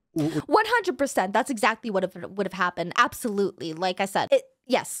down? 100%. That's exactly what would have happened. Absolutely. Like I said,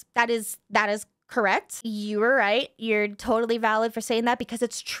 yes, that is correct. You were right. You're totally valid for saying that, because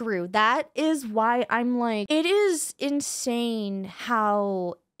it's true. That is why I'm like, it is insane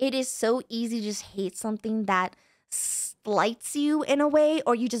how it is so easy to just hate something that slights you in a way,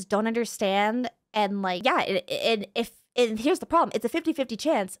 or you just don't understand. And like, yeah, and here's the problem. It's a 50-50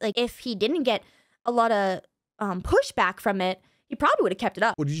 chance. Like, if he didn't get a lot of pushback from it, he probably would have kept it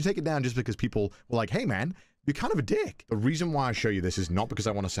up. Or did you take it down just because people were like, hey man, you're kind of a dick? The reason why I show you this is not because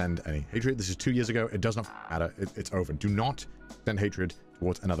I want to send any hatred. This is 2 years ago. It does not matter. It's over. Do not send hatred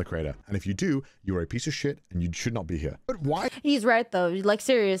support another creator. And if you do, you are a piece of shit and you should not be here. But why? He's right though. Like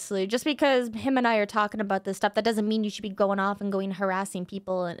seriously, just because him and I are talking about this stuff, that doesn't mean you should be going off and going harassing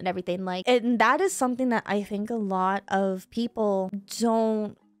people and everything. Like, and that is something that I think a lot of people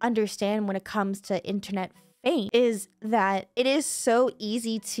don't understand when it comes to internet fame, is that it is so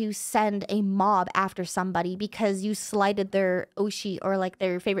easy to send a mob after somebody because you slighted their Oshi or like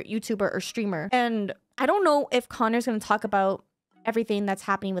their favorite YouTuber or streamer. And I don't know if Connor's going to talk about everything that's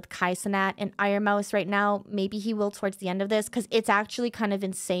happening with Kai Cenat and Ironmouse right now. Maybe he will towards the end of this, because it's actually kind of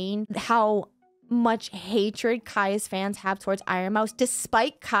insane how much hatred Kai's fans have towards Ironmouse,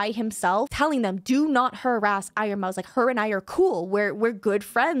 despite Kai himself telling them, do not harass Ironmouse. Like, her and I are cool. We're good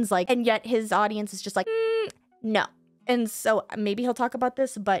friends. Like, and yet his audience is just like, no. And so maybe he'll talk about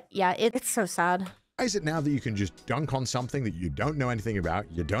this, but yeah, it's so sad. Why is it now that you can just dunk on something that you don't know anything about,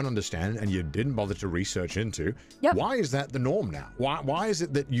 you don't understand, and you didn't bother to research into? Yep. Why is that the norm now? Why is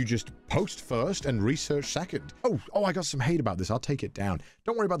it that you just post first and research second? Oh, I got some hate about this. I'll take it down.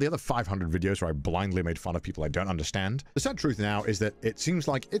 Don't worry about the other 500 videos where I blindly made fun of people I don't understand. The sad truth now is that it seems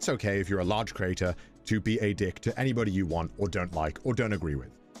like it's okay if you're a large creator to be a dick to anybody you want or don't like or don't agree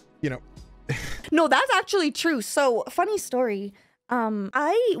with. You know. No, that's actually true. So, funny story. When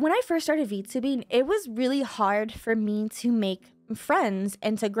I first started VTubing, it was really hard for me to make friends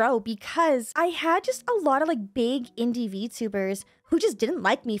and to grow because I had just a lot of like big indie VTubers who just didn't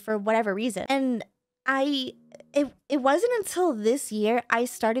like me for whatever reason. And it wasn't until this year I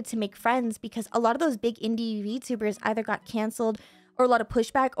started to make friends, because a lot of those big indie VTubers either got canceled or a lot of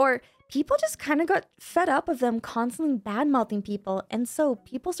pushback, or people just kind of got fed up of them constantly bad-mouthing people. And so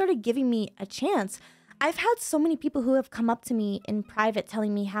people started giving me a chance. I've had so many people who have come up to me in private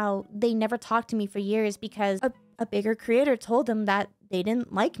telling me how they never talked to me for years because a bigger creator told them that they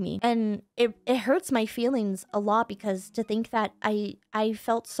didn't like me. And it hurts my feelings a lot, because to think that I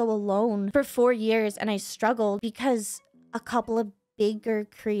felt so alone for 4 years and I struggled because a couple of bigger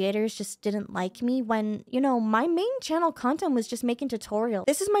creators just didn't like me, when, you know, my main channel content was just making tutorials.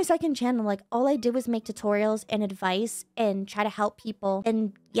 This is my second channel. Like, all I did was make tutorials and advice and try to help people.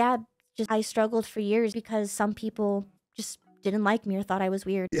 And yeah, I struggled for years because some people just didn't like me or thought I was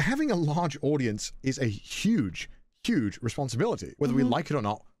weird. Having a large audience is a huge, huge responsibility. Whether we like it or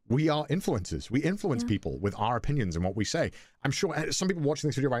not, we are influencers. We influence people with our opinions and what we say. I'm sure some people watching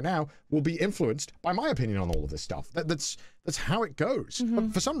this video right now will be influenced by my opinion on all of this stuff. That's how it goes.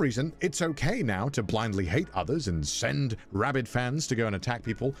 But for some reason, it's okay now to blindly hate others and send rabid fans to go and attack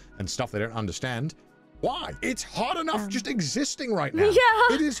people and stuff they don't understand. Why? It's hard enough just existing right now.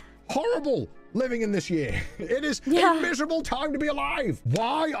 Yeah. It is horrible living in this year. It is a miserable time to be alive.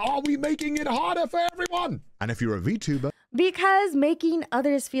 Why are we making it harder for everyone? And if you're a VTuber, because making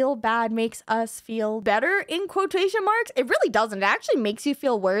others feel bad makes us feel better, in quotation marks. It really doesn't. It actually makes you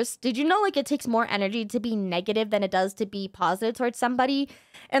feel worse. Did you know, like, it takes more energy to be negative than it does to be positive towards somebody?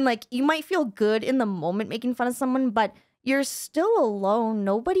 And like, you might feel good in the moment making fun of someone, but you're still alone.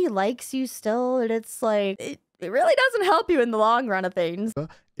 Nobody likes you still. And it's like, it really doesn't help you in the long run of things.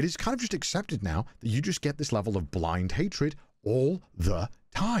 it is kind of just accepted now that you just get this level of blind hatred all the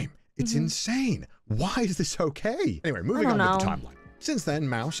time. It's insane. Why is this okay? Anyway, moving on with the timeline. Since then,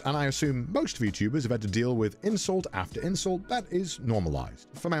 Mouse, and I assume most VTubers, have had to deal with insult after insult that is normalized.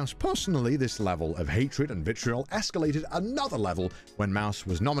 For Mouse personally, this level of hatred and vitriol escalated another level when Mouse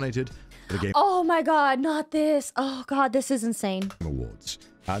was nominated for the Game Oh my god, not this. Oh god, this is insane. Awards.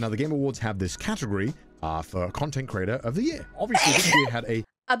 Now, the Game Awards have this category for Content Creator of the Year. Obviously, this year had a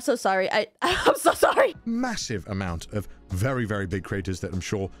I'm so sorry. I'm so sorry. massive amount of very, very big creators that I'm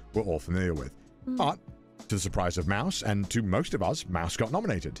sure we're all familiar with. But to the surprise of Mouse, and to most of us, Mouse got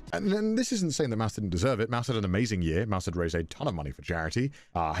nominated. And this isn't saying that Mouse didn't deserve it. Mouse had an amazing year. Mouse had raised a ton of money for charity,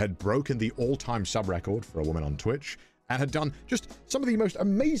 had broken the all-time sub record for a woman on Twitch, and had done just some of the most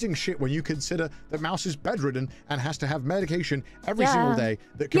amazing shit when you consider that Mouse is bedridden and has to have medication every single day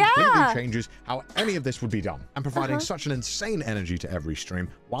that completely changes how any of this would be done, and providing such an insane energy to every stream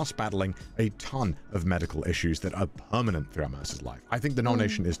whilst battling a ton of medical issues that are permanent throughout Mouse's life. I think the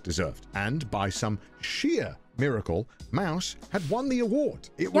nomination is deserved, and by some sheer miracle, Mouse had won the award.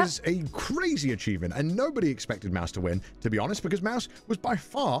 It was a crazy achievement, and nobody expected Mouse to win, to be honest, because Mouse was by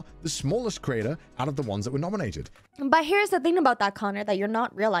far the smallest creator out of the ones that were nominated. But here's the thing about that, Connor, that you're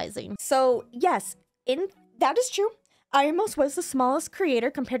not realizing. So yes, that is true. Ironmouse was the smallest creator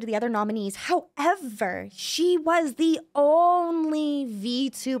compared to the other nominees. However, she was the only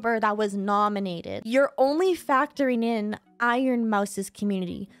VTuber that was nominated. You're only factoring in Ironmouse's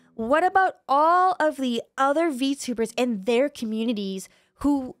community. What about all of the other VTubers and their communities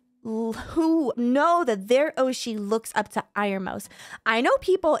who who know that their Oshi looks up to Ironmouse. I know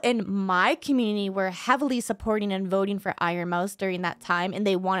people in my community were heavily supporting and voting for Ironmouse during that time, and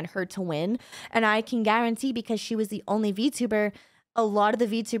they wanted her to win. And I can guarantee, because she was the only VTuber, a lot of the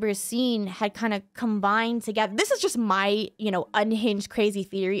VTubers scene had kind of combined together. This is just my, unhinged crazy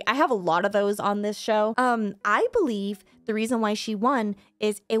theory. I have a lot of those on this show. I believe the reason why she won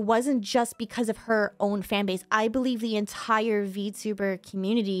is it wasn't just because of her own fan base. I believe the entire VTuber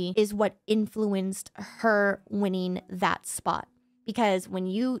community is what influenced her winning that spot. Because when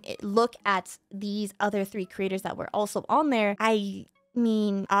you look at these other 3 creators that were also on there, I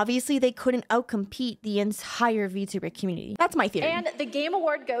mean, obviously they couldn't outcompete the entire VTuber community. That's my theory. And the game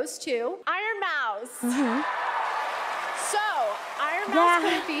award goes to Ironmouse. So, Ironmouse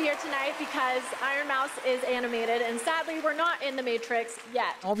couldn't be here tonight because Ironmouse is animated, and sadly, we're not in the Matrix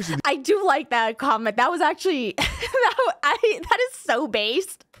yet. Obviously, I do like that comment. That was actually, that is so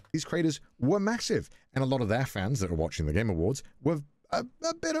based. these creators were massive, and a lot of their fans that are watching the Game Awards were a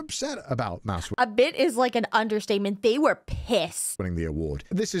bit upset about Mouse A bit is like an understatement. They were pissed. winning the award.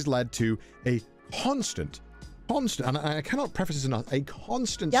 This has led to a constant, and I cannot preface this enough, a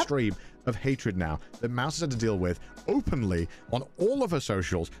constant stream of hatred now that Mouse has had to deal with openly on all of her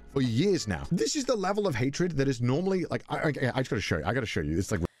socials for years now. This is the level of hatred that is normally like, I just gotta show you. I gotta show you.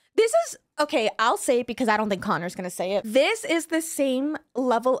 It's like, This is, okay, I'll say it because I don't think Connor's gonna say it. This is the same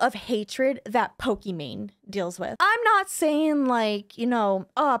level of hatred that Pokimane deals with. I'm not saying like, oh,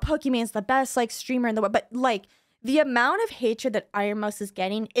 Pokimane's the best like streamer in the world, but like the amount of hatred that Ironmouse is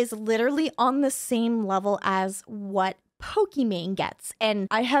getting is literally on the same level as what Pokimane gets. And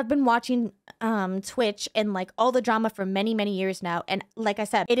I have been watching Twitch and like all the drama for many, many years now. And like I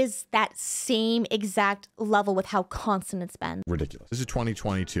said, it is that same exact level with how constant it's been. ridiculous. This is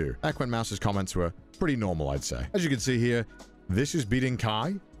 2022. Back when Mouse's comments were pretty normal, I'd say. As you can see here, this is beating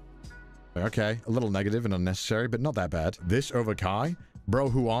Kai. Okay, a little negative and unnecessary, but not that bad. This over Kai? Bro,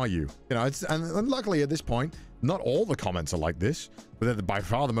 who are you? And luckily at this point, not all the comments are like this, but they're by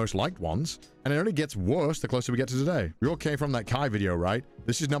far the most liked ones. And it only gets worse the closer we get to today. We all came from that Kai video, right?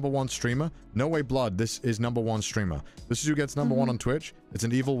 This is #1 streamer. No way blood, this is #1 streamer. This is who gets #1 on Twitch. It's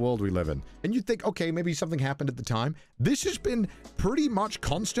an evil world we live in. And you'd think, okay, maybe something happened at the time. This has been pretty much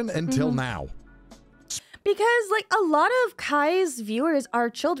constant until now. Because like a lot of Kai's viewers are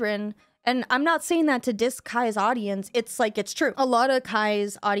children. And I'm not saying that to diss Kai's audience. It's like, it's true. A lot of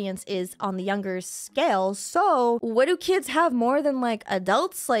Kai's audience is on the younger scale. So what do kids have more than like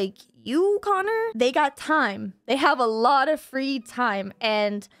adults like you, Connor? They got time. They have a lot of free time.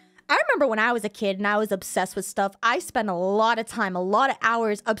 And I remember when I was a kid and I was obsessed with stuff, I spent a lot of time, a lot of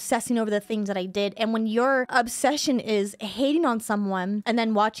hours obsessing over the things that I did. And when your obsession is hating on someone and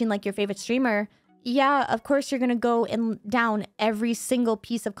then watching like your favorite streamer, yeah, of course you're gonna go and down every single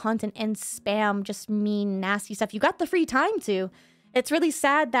piece of content and spam just mean, nasty stuff. You got the free time to. It's really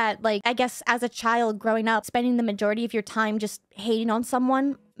sad that, like, I guess as a child growing up, spending the majority of your time just hating on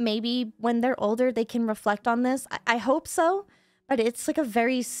someone, maybe when they're older, they can reflect on this. I hope so, but it's like a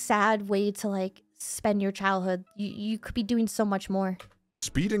very sad way to like spend your childhood. You could be doing so much more.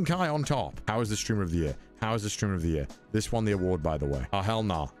 Speed and Kai on top. How is the streamer of the year? How is the streamer of the year? This won the award, by the way. Oh, hell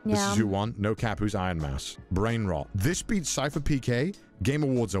nah. This is who won. No cap, who's Ironmouse. Brain rot. This beats Cypher PK. Game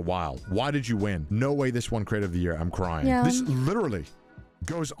awards are wild. Why did you win? No way this won creator of the year. I'm crying. This literally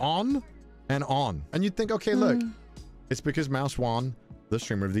goes on and on. And you'd think, okay, look, it's because Mouse won the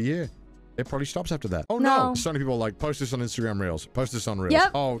streamer of the year. It probably stops after that. Oh no. So many people are like, post this on Instagram Reels. Post this on Reels.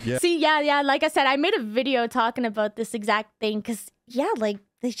 Yep. Oh yeah. See, yeah. Like I said, I made a video talking about this exact thing because, yeah, like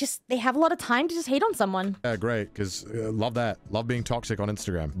they have a lot of time to just hate on someone. Yeah, great. Because love that. Love being toxic on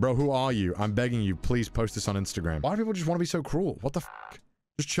Instagram. Bro, who are you? I'm begging you, please post this on Instagram. Why do people just want to be so cruel? What the f?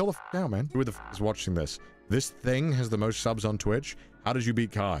 Just chill the f out, man. Who the f is watching this? This thing has the most subs on Twitch. How did you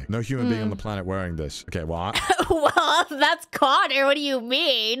beat Kai? No human being on the planet wearing this. Okay, well, well, that's Connor. What do you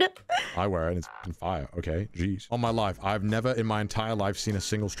mean? I wear it and it's f***ing fire. Okay, jeez. On my life, I've never in my entire life seen a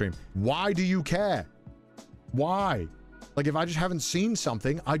single stream. Why do you care? Why? Like, if I just haven't seen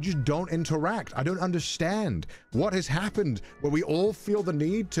something, I just don't interact. I don't understand what has happened where we all feel the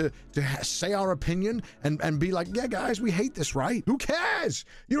need to say our opinion and be like, yeah, guys, we hate this, right? Who cares?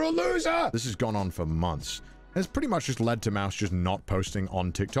 You're a loser. This has gone on for months. And it's pretty much just led to Mouse just not posting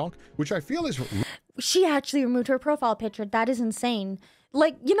on TikTok, which I feel is... She actually removed her profile picture. That is insane.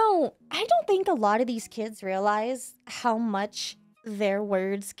 Like, you know, I don't think a lot of these kids realize how much their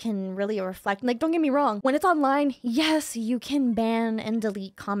words can really reflect. Like, don't get me wrong. When it's online, yes, you can ban and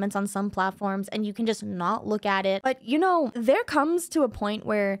delete comments on some platforms and you can just not look at it. But, you know, there comes to a point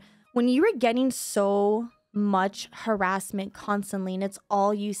where when you are getting so much harassment constantly and it's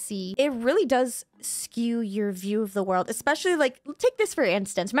all you see, it really does skew your view of the world. Especially like, take this for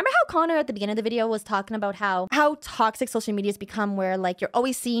instance. Remember how Connor at the beginning of the video was talking about how toxic social media has become, where like you're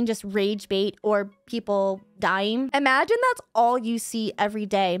always seeing just rage bait or people dying? Imagine that's all you see every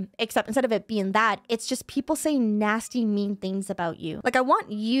day, except instead of it being that, it's just people saying nasty, mean things about you. Like, I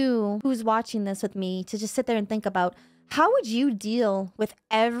want you who's watching this with me to just sit there and think about, how would you deal with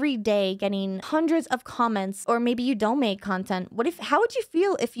every day getting hundreds of comments, or maybe you don't make content? How would you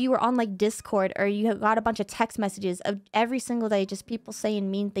feel if you were on like Discord, or you got a bunch of text messages of every single day, just people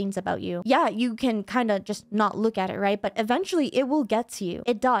saying mean things about you? Yeah, you can kind of just not look at it, right? But eventually it will get to you.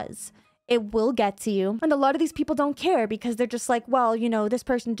 It does. It will get to you. And a lot of these people don't care because they're just like, well, you know, this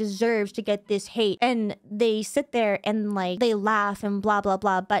person deserves to get this hate. And they sit there and like, they laugh and blah, blah,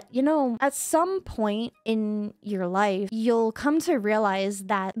 blah. But you know, at some point in your life, you'll come to realize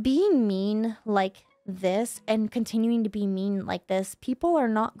that being mean like this and continuing to be mean like this, people are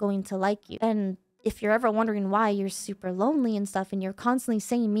not going to like you. And if you're ever wondering why you're super lonely and stuff, and you're constantly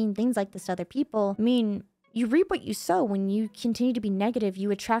saying mean things like this to other people, I mean, you reap what you sow. When you continue to be negative, you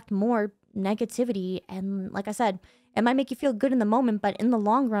attract more negativity. And like I said, it might make you feel good in the moment, but in the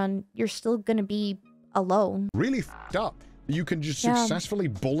long run, you're still gonna be alone. Really f***ed up. You can just successfully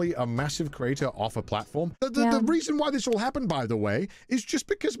bully a massive creator off a platform. The reason why this all happened, by the way, is just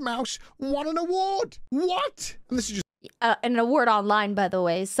because Mouse won an award. What? And this is just an award online, by the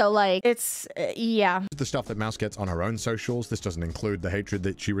way. So like, it's yeah, the stuff that Mouse gets on her own socials. This doesn't include the hatred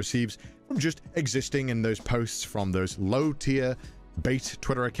that she receives from just existing in those posts from those low tier bait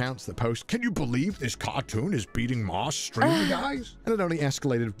Twitter accounts that post, "Can you believe this cartoon is beating Mars streaming guys?" And it only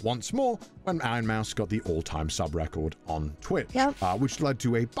escalated once more when Ironmouse got the all-time sub record on Twitch, which led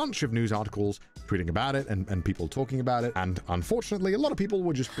to a bunch of news articles tweeting about it and people talking about it. And unfortunately, a lot of people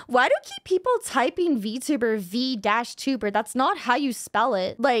were just, why do keep people typing VTuber, V-tuber? That's not how you spell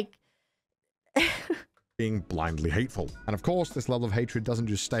it. Like, being blindly hateful. And of course, this level of hatred doesn't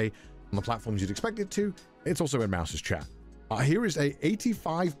just stay on the platforms you'd expect it to. It's also in Mouse's chat. Here is a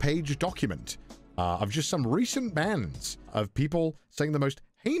 85-page document of just some recent bans of people saying the most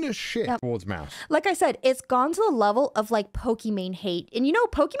heinous shit towards Mouse. Like I said, it's gone to the level of like Pokimane hate. And you know,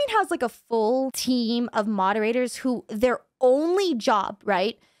 Pokimane has like a full team of moderators who their only job,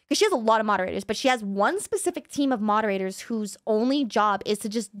 right? Because she has a lot of moderators, but she has one specific team of moderators whose only job is to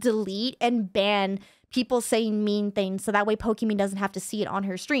just delete and ban people saying mean things, so that way Pokimane doesn't have to see it on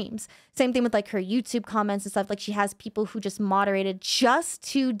her streams. Same thing with like her YouTube comments and stuff. Like, she has people who just moderated just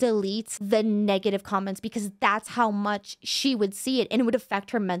to delete the negative comments, because that's how much she would see it and it would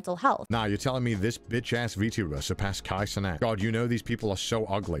affect her mental health. Nah, you're telling me this bitch-ass VTuber surpassed Kai Cenat? God, you know these people are so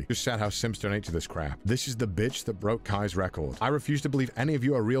ugly. Just sad how Sims donate to this crap. This is the bitch that broke Kai's record. I refuse to believe any of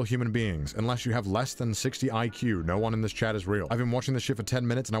you are real human beings unless you have less than 60 IQ. No one in this chat is real. I've been watching this shit for 10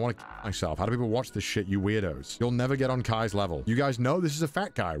 minutes and I want to kill myself. How do people watch this shit, you weirdos? You'll never get on Kai's level. You guys know this is a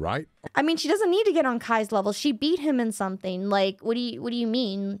fat guy, right? I mean, she doesn't need to get on Kai's level. She beat him in something. Like, what do you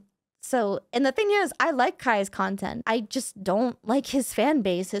mean? So, and the thing is, I like Kai's content. I just don't like his fan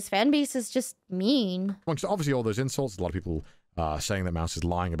base. His fan base is just mean. Amongst obviously all those insults, a lot of people saying that Mouse is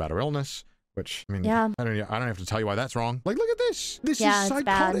lying about her illness, which, I mean, I don't have to tell you why that's wrong. Like, look at this. This is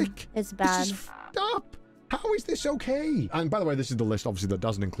psychotic. It's bad. This is f***ed up. How is this okay? And by the way, this is the list, obviously, that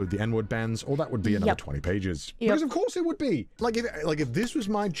doesn't include the N-word bans, or that would be another 20 pages. Because of course it would be. Like if this was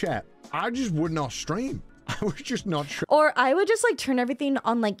my chat, I just would not stream. I would just not stream. Or I would just like turn everything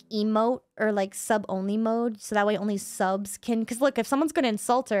on like emote or like sub only mode, so that way only subs can, because look, if someone's gonna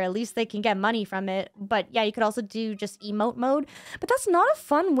insult her, at least they can get money from it. But yeah, you could also do just emote mode, but that's not a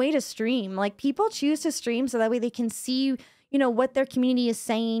fun way to stream. Like, people choose to stream so that way they can see, you know, what their community is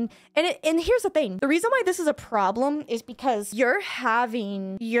saying. And here's the thing. The reason why this is a problem is because you're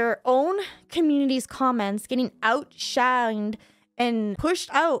having your own community's comments getting outshined and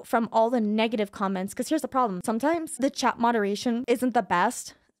pushed out from all the negative comments. Because here's the problem. Sometimes the chat moderation isn't the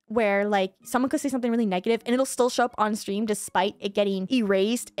best, where like someone could say something really negative and it'll still show up on stream despite it getting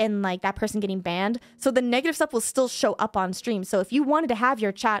erased and like that person getting banned. So the negative stuff will still show up on stream. So if you wanted to have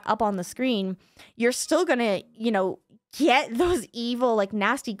your chat up on the screen, you're still gonna, you know, get those evil, like,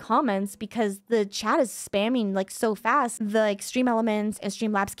 nasty comments, because the chat is spamming like so fast. The like Stream Elements and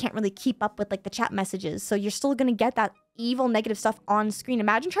Streamlabs can't really keep up with like the chat messages, so you're still gonna get that evil negative stuff on screen.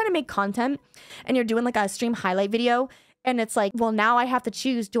 Imagine trying to make content and you're doing like a stream highlight video, and it's like, well, now I have to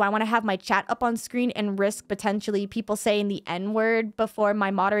choose, do I want to have my chat up on screen and risk potentially people saying the N-word before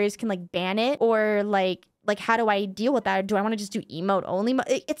my moderators can like ban it, or like like, how do I deal with that? Do I want to just do emote only?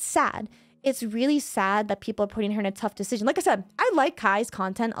 It's sad. It's really sad that people are putting her in a tough decision. Like I said, I like Kai's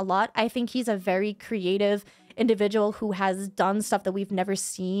content a lot. I think he's a very creative individual who has done stuff that we've never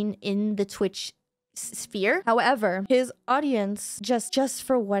seen in the Twitch sphere. However, his audience just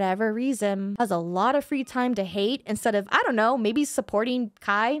for whatever reason has a lot of free time to hate instead of, I don't know, maybe supporting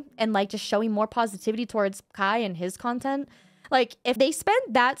Kai and like just showing more positivity towards Kai and his content. Like, if they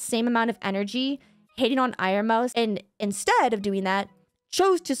spent that same amount of energy hating on Ironmouse and instead of doing that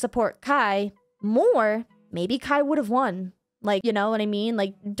chose to support Kai more, maybe Kai would have won. Like, you know what I mean?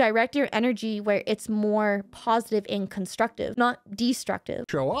 Like, direct your energy where it's more positive and constructive, not destructive.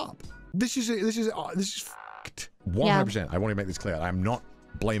 Show up. This is fucked. 100%. Yeah. I want to make this clear. I'm not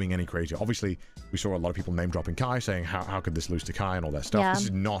blaming any creator. Obviously, we saw a lot of people name dropping Kai, saying how could this lose to Kai and all that stuff. Yeah. This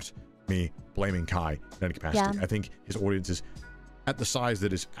is not me blaming Kai in any capacity. Yeah. I think his audience is at the size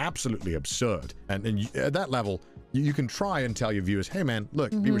that is absolutely absurd. And at that level, you can try and tell your viewers, hey man,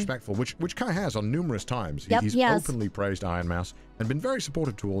 look, be respectful, which Kai has on numerous times. He's openly praised Ironmouse and been very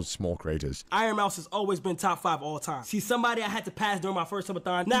supportive towards small creators. Ironmouse has always been top 5 all time. She's somebody I had to pass during my first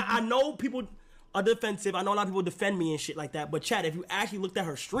subathon. Now, I know people are defensive. I know a lot of people defend me and shit like that. But Chad, if you actually looked at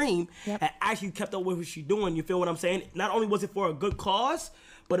her stream and actually kept up with what she's doing, you feel what I'm saying? Not only was it for a good cause,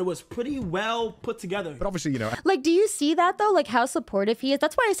 but it was pretty well put together. But obviously, you know, like, do you see that though? Like, how supportive he is.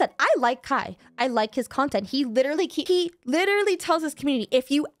 That's why I said I like Kai. I like his content. He literally tells his community, if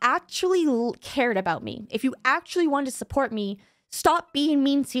you actually cared about me, if you actually wanted to support me, stop being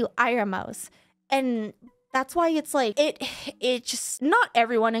mean to Ironmouse. And that's why it's like, it just, not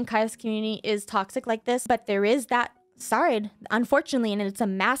everyone in Kai's community is toxic like this, but there is that side, unfortunately, and it's a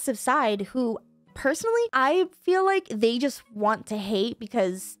massive side who, personally, I feel like they just want to hate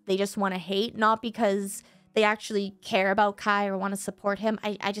because they just want to hate, not because they actually care about Kai or want to support him.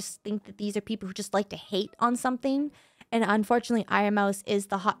 I just think that these are people who just like to hate on something. And unfortunately, Ironmouse is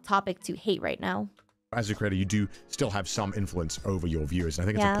the hot topic to hate right now. As a creator, you do still have some influence over your viewers. And I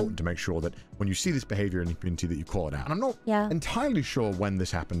think it's important to make sure that when you see this behavior in the community that you call it out. And I'm not entirely sure when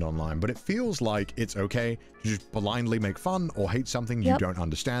this happened online, but it feels like it's okay to just blindly make fun or hate something you don't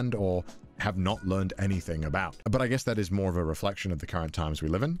understand or have not learned anything about. But I guess that is more of a reflection of the current times we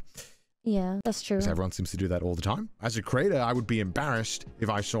live in. Yeah, that's true. Because everyone seems to do that all the time. As a creator, I would be embarrassed if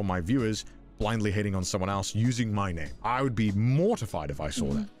I saw my viewers blindly hating on someone else using my name. I would be mortified if I saw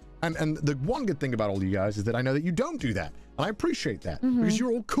that. And the one good thing about all you guys is that I know that you don't do that. And I appreciate that because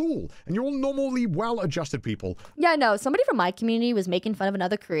you're all cool and you're all normally well-adjusted people. Yeah, no, somebody from my community was making fun of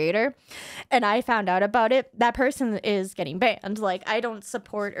another creator and I found out about it. That person is getting banned. Like, I don't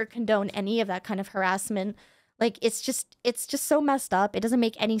support or condone any of that kind of harassment. Like, it's just so messed up. It doesn't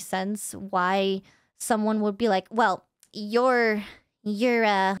make any sense why someone would be like, well,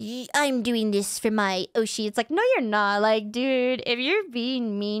 I'm doing this for my Oshi. It's like, no, you're not. Like, dude, if you're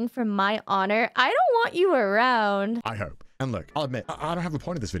being mean for my honor, I don't want you around. I hope. And look, I'll admit, I don't have a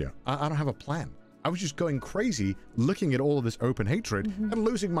point of this video. I don't have a plan. I was just going crazy looking at all of this open hatred and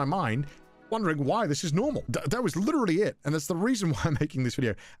losing my mind, wondering why this is normal. That was literally it. And that's the reason why I'm making this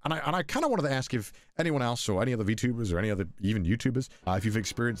video. And I kind of wanted to ask if anyone else or any other VTubers or any other even YouTubers, if you've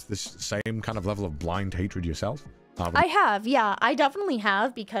experienced this same kind of level of blind hatred yourself. I have, yeah, I definitely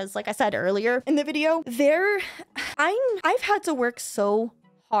have, because like I said earlier in the video, I've had to work so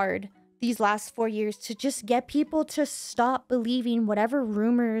hard these last 4 years to just get people to stop believing whatever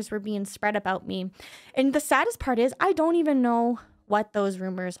rumors were being spread about me. And the saddest part is I don't even know what those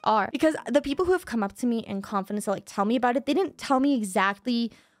rumors are, because the people who have come up to me in confidence to like tell me about it, they didn't tell me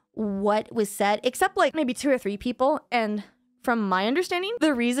exactly what was said, except like maybe 2 or 3 people. And from my understanding,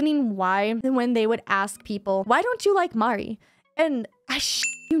 the reasoning why, when they would ask people, why don't you like Mari? And I shit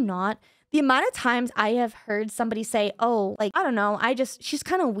you not, the amount of times I have heard somebody say, oh, like, I don't know, she's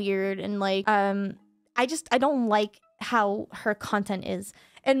kind of weird. And like, I don't like how her content is.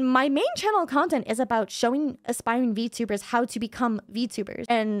 And my main channel content is about showing aspiring VTubers how to become VTubers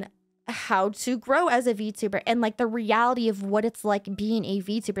and how to grow as a VTuber and like the reality of what it's like being a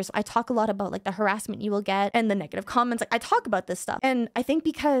VTuber. So I talk a lot about like the harassment you will get and the negative comments. Like, I talk about this stuff. And I think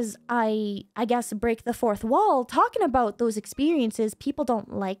because I guess break the fourth wall talking about those experiences, people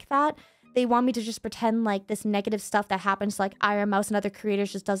don't like that. They want me to just pretend like this negative stuff that happens to like Ironmouse and other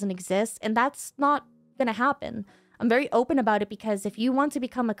creators just doesn't exist. And that's not gonna happen. I'm very open about it because if you want to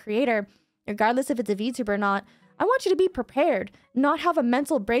become a creator, regardless if it's a VTuber or not, I want you to be prepared, not have a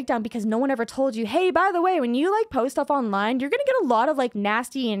mental breakdown because no one ever told you, hey, by the way, when you like post stuff online, you're gonna get a lot of like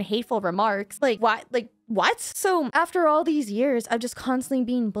nasty and hateful remarks. Like, what? Like, what? So after all these years of just constantly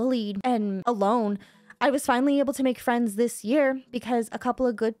being bullied and alone, I was finally able to make friends this year because a couple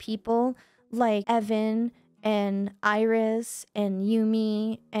of good people like Evan and Iris and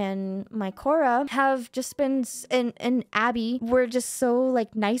Yumi and my Cora have just been, and Abby were just so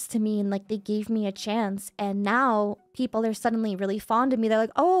like nice to me, and like they gave me a chance. And now people are suddenly really fond of me. They're like,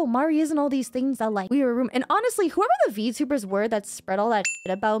 oh, Mari isn't all these things that like we were room. And honestly, whoever the VTubers were that spread all that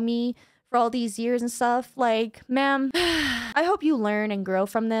shit about me for all these years and stuff, like, ma'am, I hope you learn and grow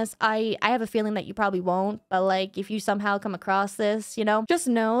from this. I have a feeling that you probably won't, but like if you somehow come across this, you know, just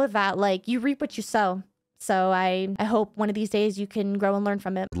know that like you reap what you sow. So I hope one of these days you can grow and learn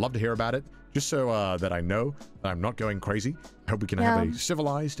from it. I'd love to hear about it, just so that I know that I'm not going crazy. I hope we can have a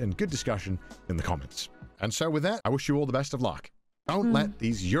civilized and good discussion in the comments. And so with that, I wish you all the best of luck. Don't let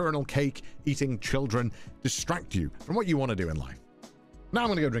these urinal cake eating children distract you from what you want to do in life. Now I'm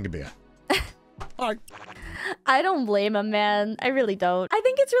going to go drink a beer. Bye. I don't blame him, man. I really don't. I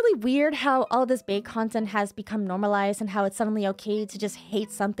think it's really weird how all this bait content has become normalized and how it's suddenly okay to just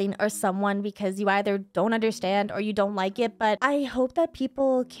hate something or someone because you either don't understand or you don't like it. But I hope that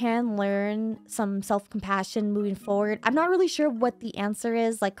people can learn some self-compassion moving forward. I'm not really sure what the answer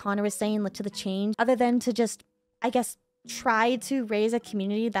is, like Connor was saying, to the change, other than to just, I guess, try to raise a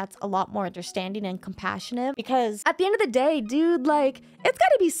community that's a lot more understanding and compassionate. Because at the end of the day, dude, like, it's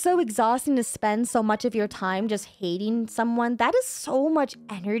gotta be so exhausting to spend so much of your time just hating someone. That is so much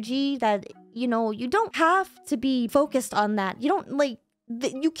energy that, you know, you don't have to be focused on that. You don't, like,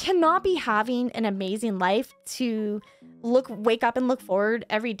 you cannot be having an amazing life to wake up and look forward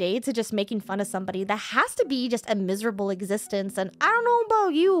every day to just making fun of somebody. That has to be just a miserable existence. And I don't know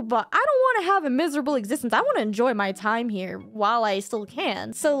about you, but I don't want to have a miserable existence. I want to enjoy my time here while I still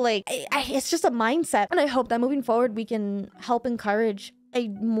can. So like, it's just a mindset. And I hope that moving forward, we can help encourage a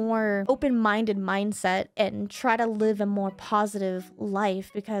more open-minded mindset and try to live a more positive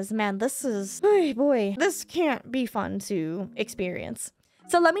life, because man, this is, oh boy, this can't be fun to experience.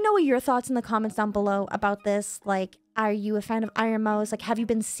 So let me know what your thoughts in the comments down below about this. Like, are you a fan of Ironmouse? Like, have you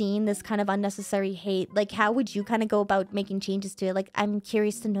been seeing this kind of unnecessary hate? Like, how would you kind of go about making changes to it? Like, I'm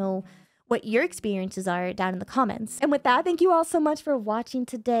curious to know what your experiences are down in the comments. And with that, thank you all so much for watching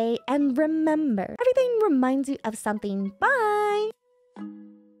today. And remember, everything reminds you of something. Bye!